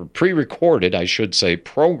 I should say,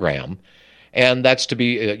 program, and that's to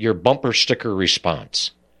be your bumper sticker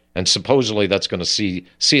response. And supposedly that's going to see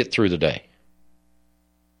it through the day.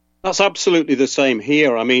 That's absolutely the same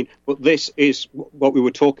here. I mean, but this is what we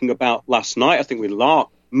were talking about last night, I think, with Lark,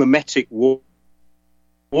 mimetic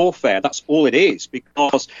warfare. That's all it is,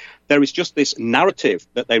 because there is just this narrative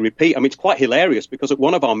that they repeat. I mean, it's quite hilarious, because at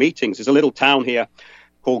one of our meetings, there's a little town here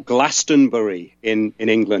called Glastonbury in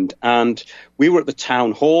England, and we were at the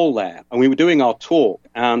town hall there, and we were doing our talk,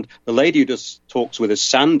 and the lady who does talks with us,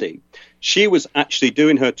 Sandy, she was actually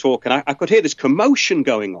doing her talk, and I could hear this commotion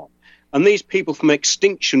going on. And these people from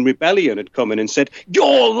Extinction Rebellion had come in and said,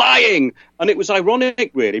 "You're lying!" And it was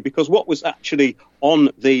ironic, really, because what was actually on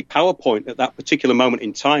the PowerPoint at that particular moment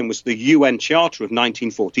in time was the UN Charter of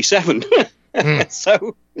 1947.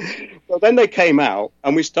 So then they came out,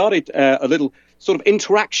 and we started a little sort of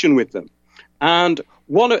interaction with them. And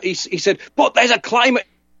he said, "But there's a climate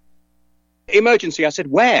emergency." I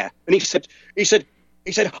said, "Where?" And he said,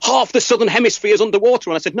 "Half the southern hemisphere is underwater."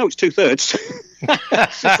 And I said, "No, it's 2/3.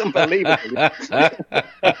 It's just unbelievable.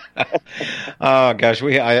 Oh gosh,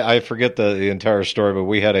 I forget the entire story, but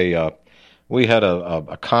we had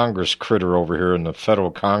a Congress critter over here in the federal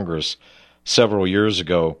Congress several years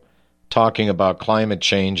ago, talking about climate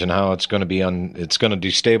change and how it's going to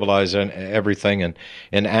destabilize everything, and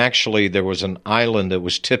actually there was an island that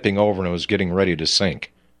was tipping over and it was getting ready to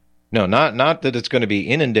sink. No, not that it's going to be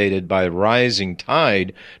inundated by rising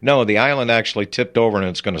tide. No, the island actually tipped over and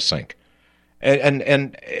it's going to sink.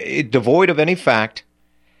 And devoid of any fact.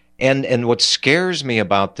 And what scares me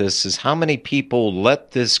about this is how many people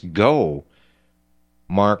let this go,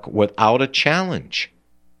 Mark, without a challenge.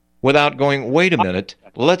 Without going, wait a minute,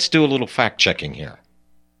 let's do a little fact-checking here.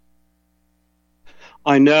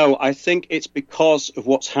 I know. I think it's because of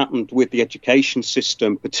what's happened with the education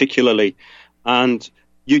system particularly. And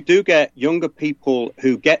you do get younger people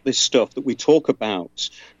who get this stuff that we talk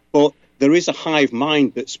about, but there is a hive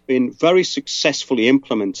mind that's been very successfully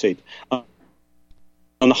implemented. And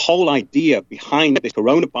the whole idea behind this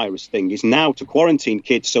coronavirus thing is now to quarantine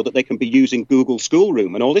kids so that they can be using Google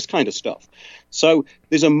Schoolroom and all this kind of stuff. So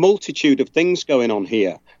there's a multitude of things going on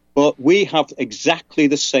here, but we have exactly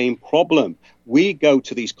the same problem. We go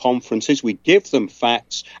to these conferences, we give them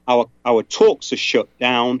facts, our talks are shut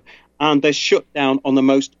down, and they're shut down on the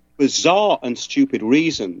most bizarre and stupid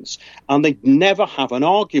reasons, and they never have an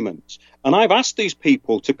argument. And I've asked these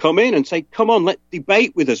people to come in and say, "Come on, let's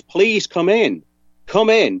debate with us. Please come in. Come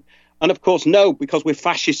in." And of course, no, because we're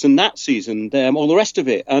fascists and Nazis and all the rest of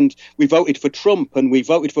it. And we voted for Trump and we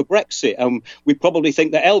voted for Brexit. And we probably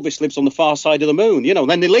think that Elvis lives on the far side of the moon. And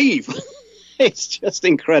then they leave. It's just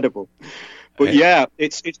incredible. But yeah,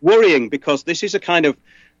 it's worrying, because this is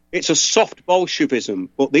it's a soft Bolshevism,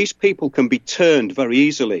 but these people can be turned very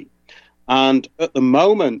easily. And at the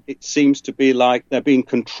moment, it seems to be like they're being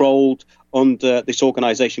controlled under this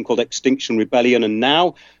organization called Extinction Rebellion. And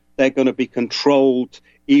now they're going to be controlled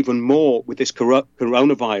even more with this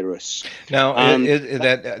coronavirus. Now,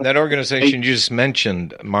 that organization you just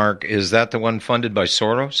mentioned, Mark, is that the one funded by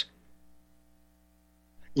Soros?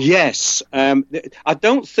 Yes. I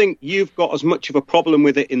don't think you've got as much of a problem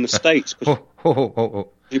with it in the States. No,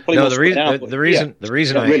 the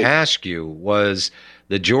reason I asked you was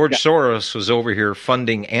that George Soros was over here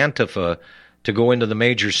funding Antifa to go into the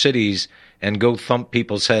major cities and go thump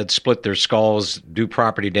people's heads, split their skulls, do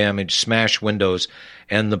property damage, smash windows,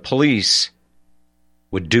 and the police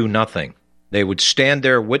would do nothing. They would stand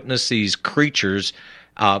there, witness these creatures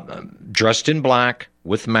dressed in black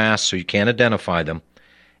with masks so you can't identify them,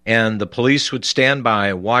 and the police would stand by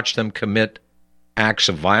and watch them commit acts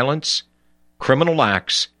of violence, criminal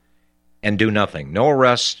acts, and do nothing. No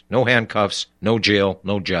arrests, no handcuffs, no jail,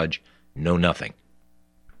 no judge, no nothing.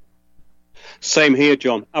 Same here,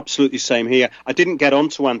 John. Absolutely same here. I didn't get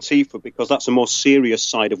onto Antifa because that's a more serious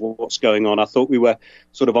side of what's going on. I thought we were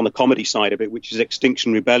sort of on the comedy side of it, which is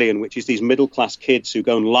Extinction Rebellion, which is these middle-class kids who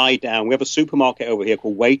go and lie down. We have a supermarket over here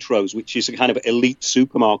called Waitrose, which is a kind of elite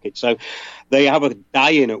supermarket. So they have a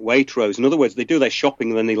die-in at Waitrose. In other words, they do their shopping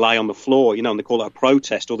and then they lie on the floor, and they call it a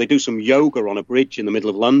protest, or they do some yoga on a bridge in the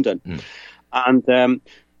middle of London. And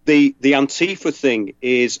the Antifa thing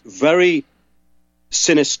is very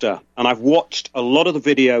sinister, and I've watched a lot of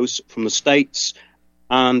the videos from the States,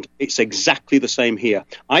 and it's exactly the same here.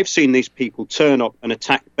 I've seen these people turn up and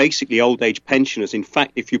attack basically old age pensioners. In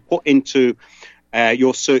fact, if you put into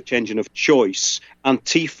your search engine of choice,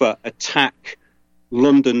 Antifa attack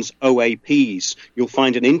London's OAPs. You'll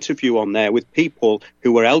find an interview on there with people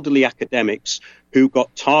who were elderly academics who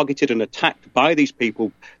got targeted and attacked by these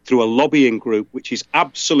people through a lobbying group, which is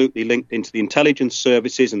absolutely linked into the intelligence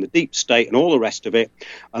services and the deep state and all the rest of it.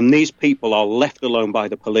 And these people are left alone by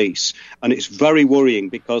the police. And it's very worrying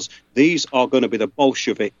because these are going to be the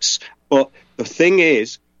Bolsheviks. But the thing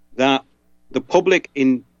is that the public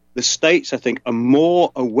in the States, I think, are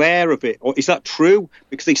more aware of it. Or is that true?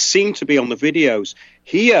 Because they seem to be on the videos.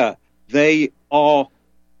 Here, they are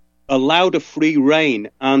allowed a free rein,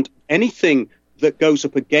 and anything that goes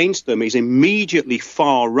up against them is immediately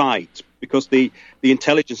far right, because the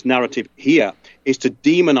intelligence narrative here is to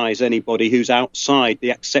demonize anybody who's outside the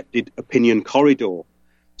accepted opinion corridor.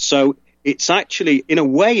 So it's actually, in a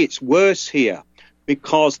way, it's worse here,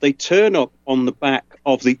 because they turn up on the back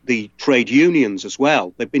of the trade unions as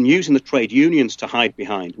well. They've been using the trade unions to hide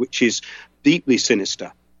behind, which is deeply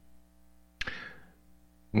sinister.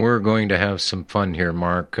 We're going to have some fun here,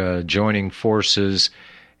 Mark, joining forces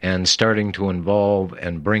and starting to involve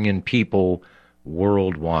and bring in people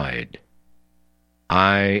worldwide.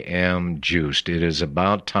 I am juiced. It is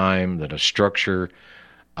about time that a structure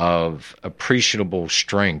of appreciable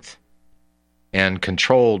strength and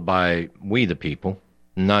controlled by we the people,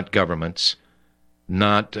 not governments,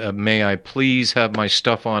 not may I please have my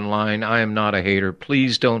stuff online. I am not a hater.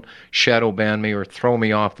 Please don't shadow ban me or throw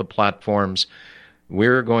me off the platforms.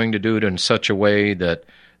 We're going to do it in such a way that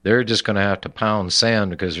they're just going to have to pound sand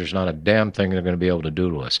because there's not a damn thing they're going to be able to do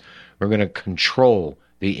to us. We're going to control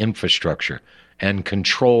the infrastructure and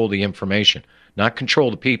control the information. Not control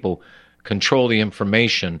the people, control the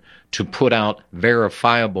information to put out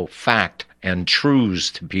verifiable fact and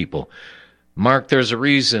truths to people. Mark, there's a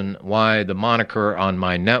reason why the moniker on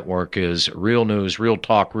my network is Real News, Real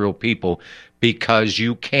Talk, Real People, because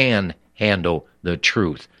you can handle the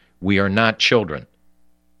truth. We are not children.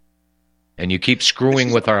 And you keep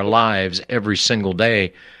screwing with our lives every single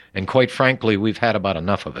day, and quite frankly, we've had about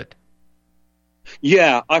enough of it.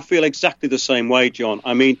 Yeah, I feel exactly the same way, John.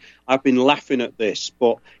 I mean, I've been laughing at this,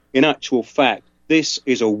 but in actual fact, this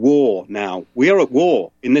is a war now. We are at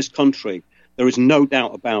war in this country. There is no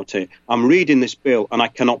doubt about it. I'm reading this bill, and I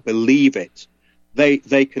cannot believe it.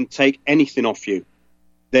 They can take anything off you.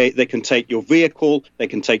 They can take your vehicle, they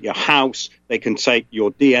can take your house, they can take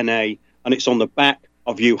your DNA, and it's on the back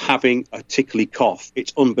of you having a tickly cough.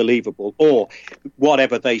 It's unbelievable. Or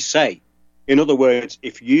whatever they say. In other words,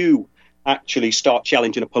 if you actually start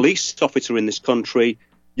challenging a police officer in this country,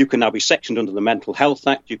 you can now be sectioned under the Mental Health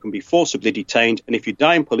Act, you can be forcibly detained, and if you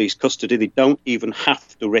die in police custody, they don't even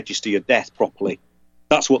have to register your death properly.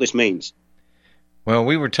 That's what this means. Well,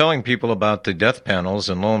 we were telling people about the death panels,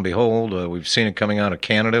 and lo and behold, we've seen it coming out of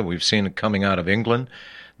Canada, we've seen it coming out of England,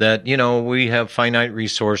 that, we have finite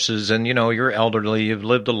resources, and, you're elderly, you've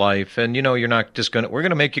lived a life, and, you're not just we're going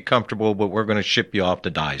to make you comfortable, but we're going to ship you off to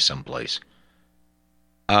die someplace.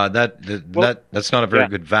 That's not a very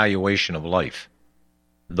good valuation of life.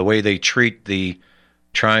 The way they treat the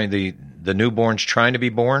newborns trying to be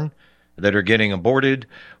born that are getting aborted,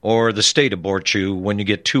 or the state aborts you when you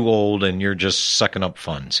get too old and you're just sucking up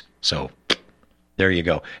funds. So there you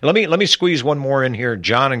go. Let me squeeze one more in here,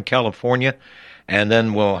 John in California, and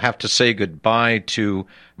then we'll have to say goodbye to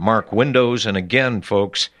Mark Windows. And again,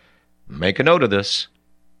 folks, make a note of this.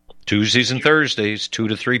 Tuesdays and Thursdays, 2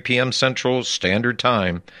 to 3 p.m. Central Standard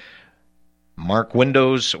Time. Mark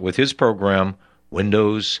Windows with his program,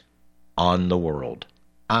 Windows on the World.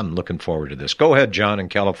 I'm looking forward to this. Go ahead, John in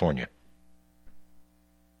California.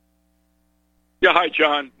 Yeah, hi,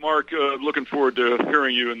 John. Mark, looking forward to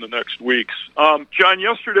hearing you in the next weeks. John,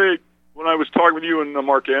 yesterday when I was talking with you and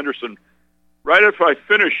Mark Anderson, right after I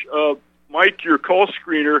finished, Mike, your call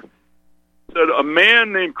screener, said a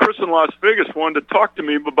man named Chris in Las Vegas wanted to talk to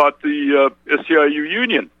me about the SEIU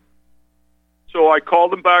union. So I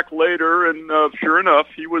called him back later, and sure enough,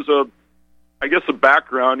 he was a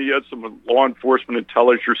background. He had some law enforcement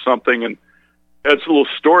intelligence or something, and had a little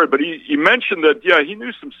story. But he mentioned that, he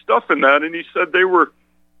knew some stuff in that, and he said they were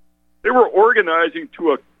organizing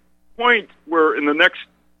to a point where in the next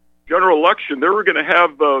general election they were going to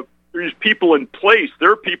have these people in place,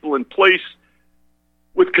 their people in place,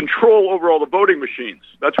 with control over all the voting machines.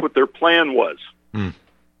 That's what their plan was.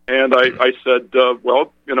 And I said,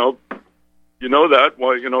 well, you know that.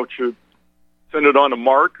 Well, to send it on to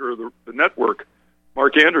Mark or the network,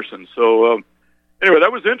 Mark Anderson. So anyway,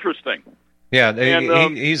 that was interesting. Yeah,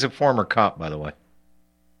 he's a former cop, by the way.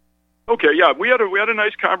 Okay, yeah, we had a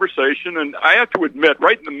nice conversation, and I have to admit,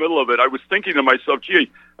 right in the middle of it, I was thinking to myself,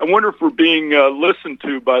 gee, I wonder if we're being listened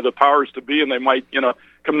to by the powers to be, and they might,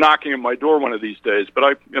 come knocking at my door one of these days.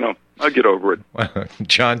 But I'll get over it. Well,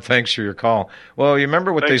 John, thanks for your call. Well, you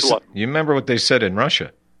remember what they said in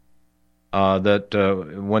Russia?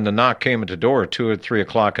 That when the knock came at the door at 2 or 3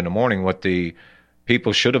 o'clock in the morning, what the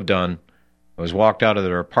people should have done was walked out of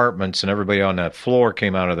their apartments, and everybody on that floor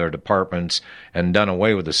came out of their apartments and done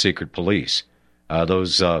away with the secret police.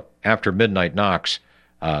 Those after midnight knocks,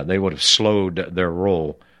 they would have slowed their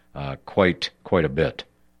roll quite a bit.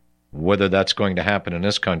 Whether that's going to happen in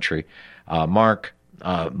this country, Mark,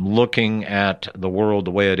 looking at the world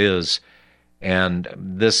the way it is, and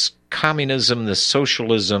this communism, this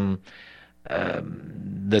socialism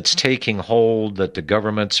that's taking hold, that the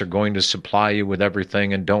governments are going to supply you with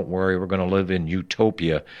everything, and don't worry, we're going to live in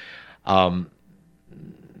utopia.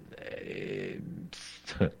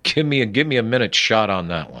 Give me a minute shot on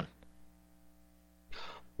that one.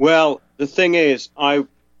 Well, the thing is, I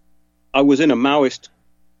was in a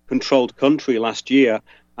Maoist-controlled country last year,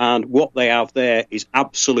 and what they have there is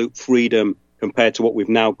absolute freedom compared to what we've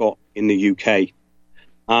now got in the UK.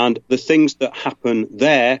 And the things that happen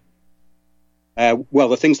there,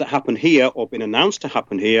 the things that happen here or been announced to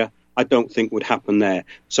happen here, I don't think would happen there.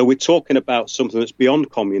 So we're talking about something that's beyond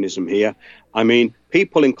communism here. I mean,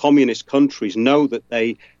 people in communist countries know that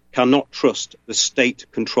they cannot trust the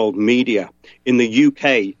state-controlled media. In the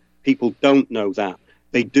UK, people don't know that.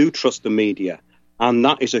 They do trust the media. And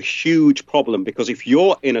that is a huge problem, because if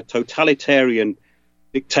you're in a totalitarian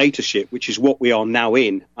dictatorship, which is what we are now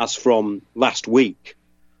in, as from last week,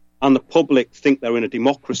 and the public think they're in a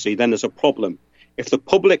democracy, then there's a problem. If the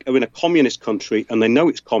public are in a communist country and they know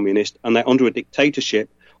it's communist and they're under a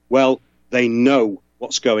dictatorship, well, they know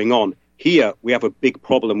what's going on. Here, we have a big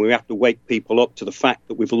problem. We have to wake people up to the fact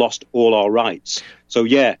that we've lost all our rights. So,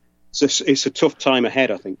 yeah, it's a tough time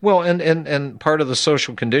ahead, I think. Well, and part of the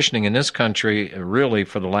social conditioning in this country, really,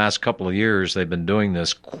 for the last couple of years, they've been doing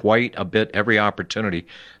this quite a bit, every opportunity.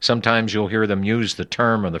 Sometimes you'll hear them use the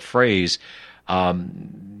term or the phrase,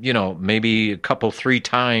 maybe a couple, 3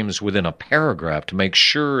 times within a paragraph to make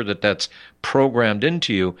sure that that's programmed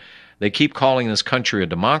into you. They keep calling this country a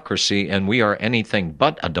democracy, and we are anything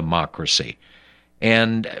but a democracy.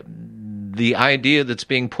 And the idea that's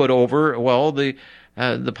being put over, well, the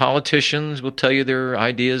politicians will tell you their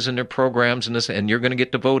ideas and their programs and this, and you're going to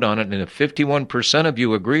get to vote on it. And if 51% of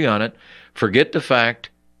you agree on it, forget the fact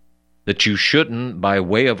that you shouldn't, by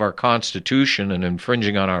way of our Constitution and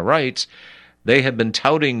infringing on our rights. They have been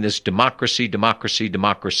touting this democracy, democracy,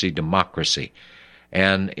 democracy, democracy.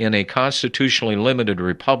 And in a constitutionally limited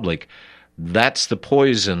republic, that's the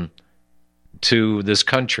poison to this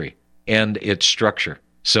country and its structure.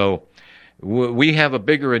 So we have a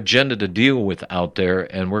bigger agenda to deal with out there,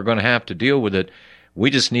 and we're going to have to deal with it.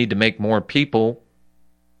 We just need to make more people,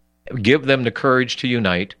 give them the courage to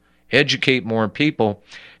unite, educate more people.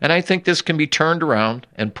 And I think this can be turned around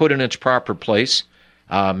and put in its proper place.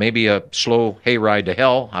 Maybe a slow hayride to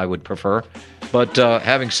hell, I would prefer. But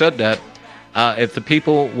having said that, if the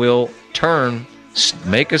people will turn,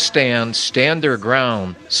 make a stand their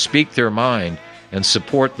ground, speak their mind, and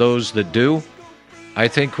support those that do, I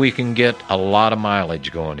think we can get a lot of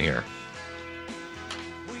mileage going here.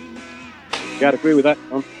 Yeah, I'd agree with that,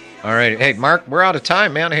 Tom. All right. Hey, Mark, we're out of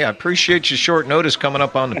time, man. Hey, I appreciate your short notice coming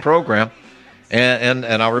up on the program. And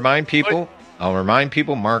I'll remind people,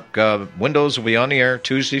 Mark, Windows will be on the air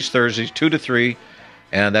Tuesdays, Thursdays, 2 to 3,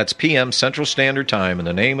 and that's p.m. Central Standard Time, and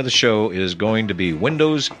the name of the show is going to be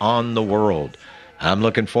Windows on the World. I'm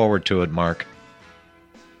looking forward to it, Mark.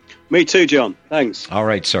 Me too, John. Thanks. All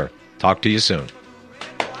right, sir. Talk to you soon.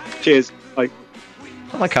 Cheers. Bye.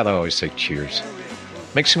 I like how they always say cheers.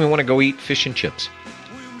 Makes me want to go eat fish and chips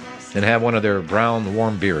and have one of their brown,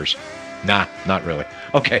 warm beers. Nah, not really.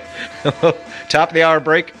 Okay. Top of the hour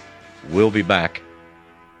break. We'll be back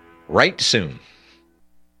right soon.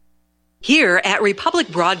 Here at Republic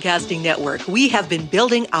Broadcasting Network, we have been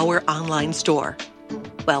building our online store.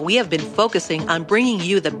 Well, we have been focusing on bringing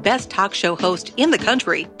you the best talk show host in the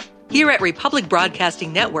country. Here at Republic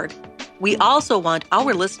Broadcasting Network, we also want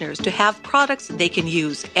our listeners to have products they can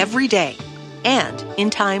use every day and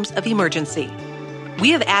in times of emergency.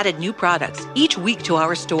 We have added new products each week to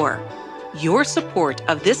our store. Your support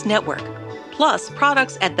of this network, plus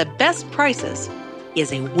products at the best prices,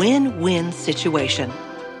 is a win-win situation.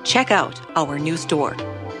 Check out our new store.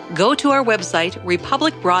 Go to our website,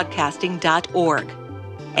 republicbroadcasting.org,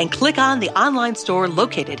 and click on the online store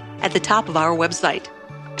located at the top of our website.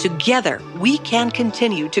 Together, we can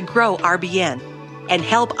continue to grow RBN and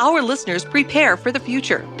help our listeners prepare for the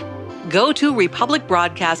future. Go to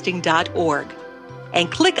republicbroadcasting.org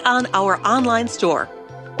and click on our online store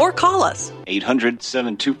or call us.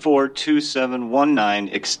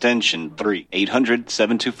 800-724-2719, extension 3.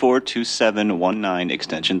 800-724-2719,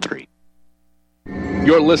 extension 3.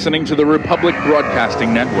 You're listening to the Republic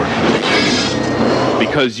Broadcasting Network,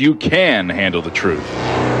 because you can handle the truth.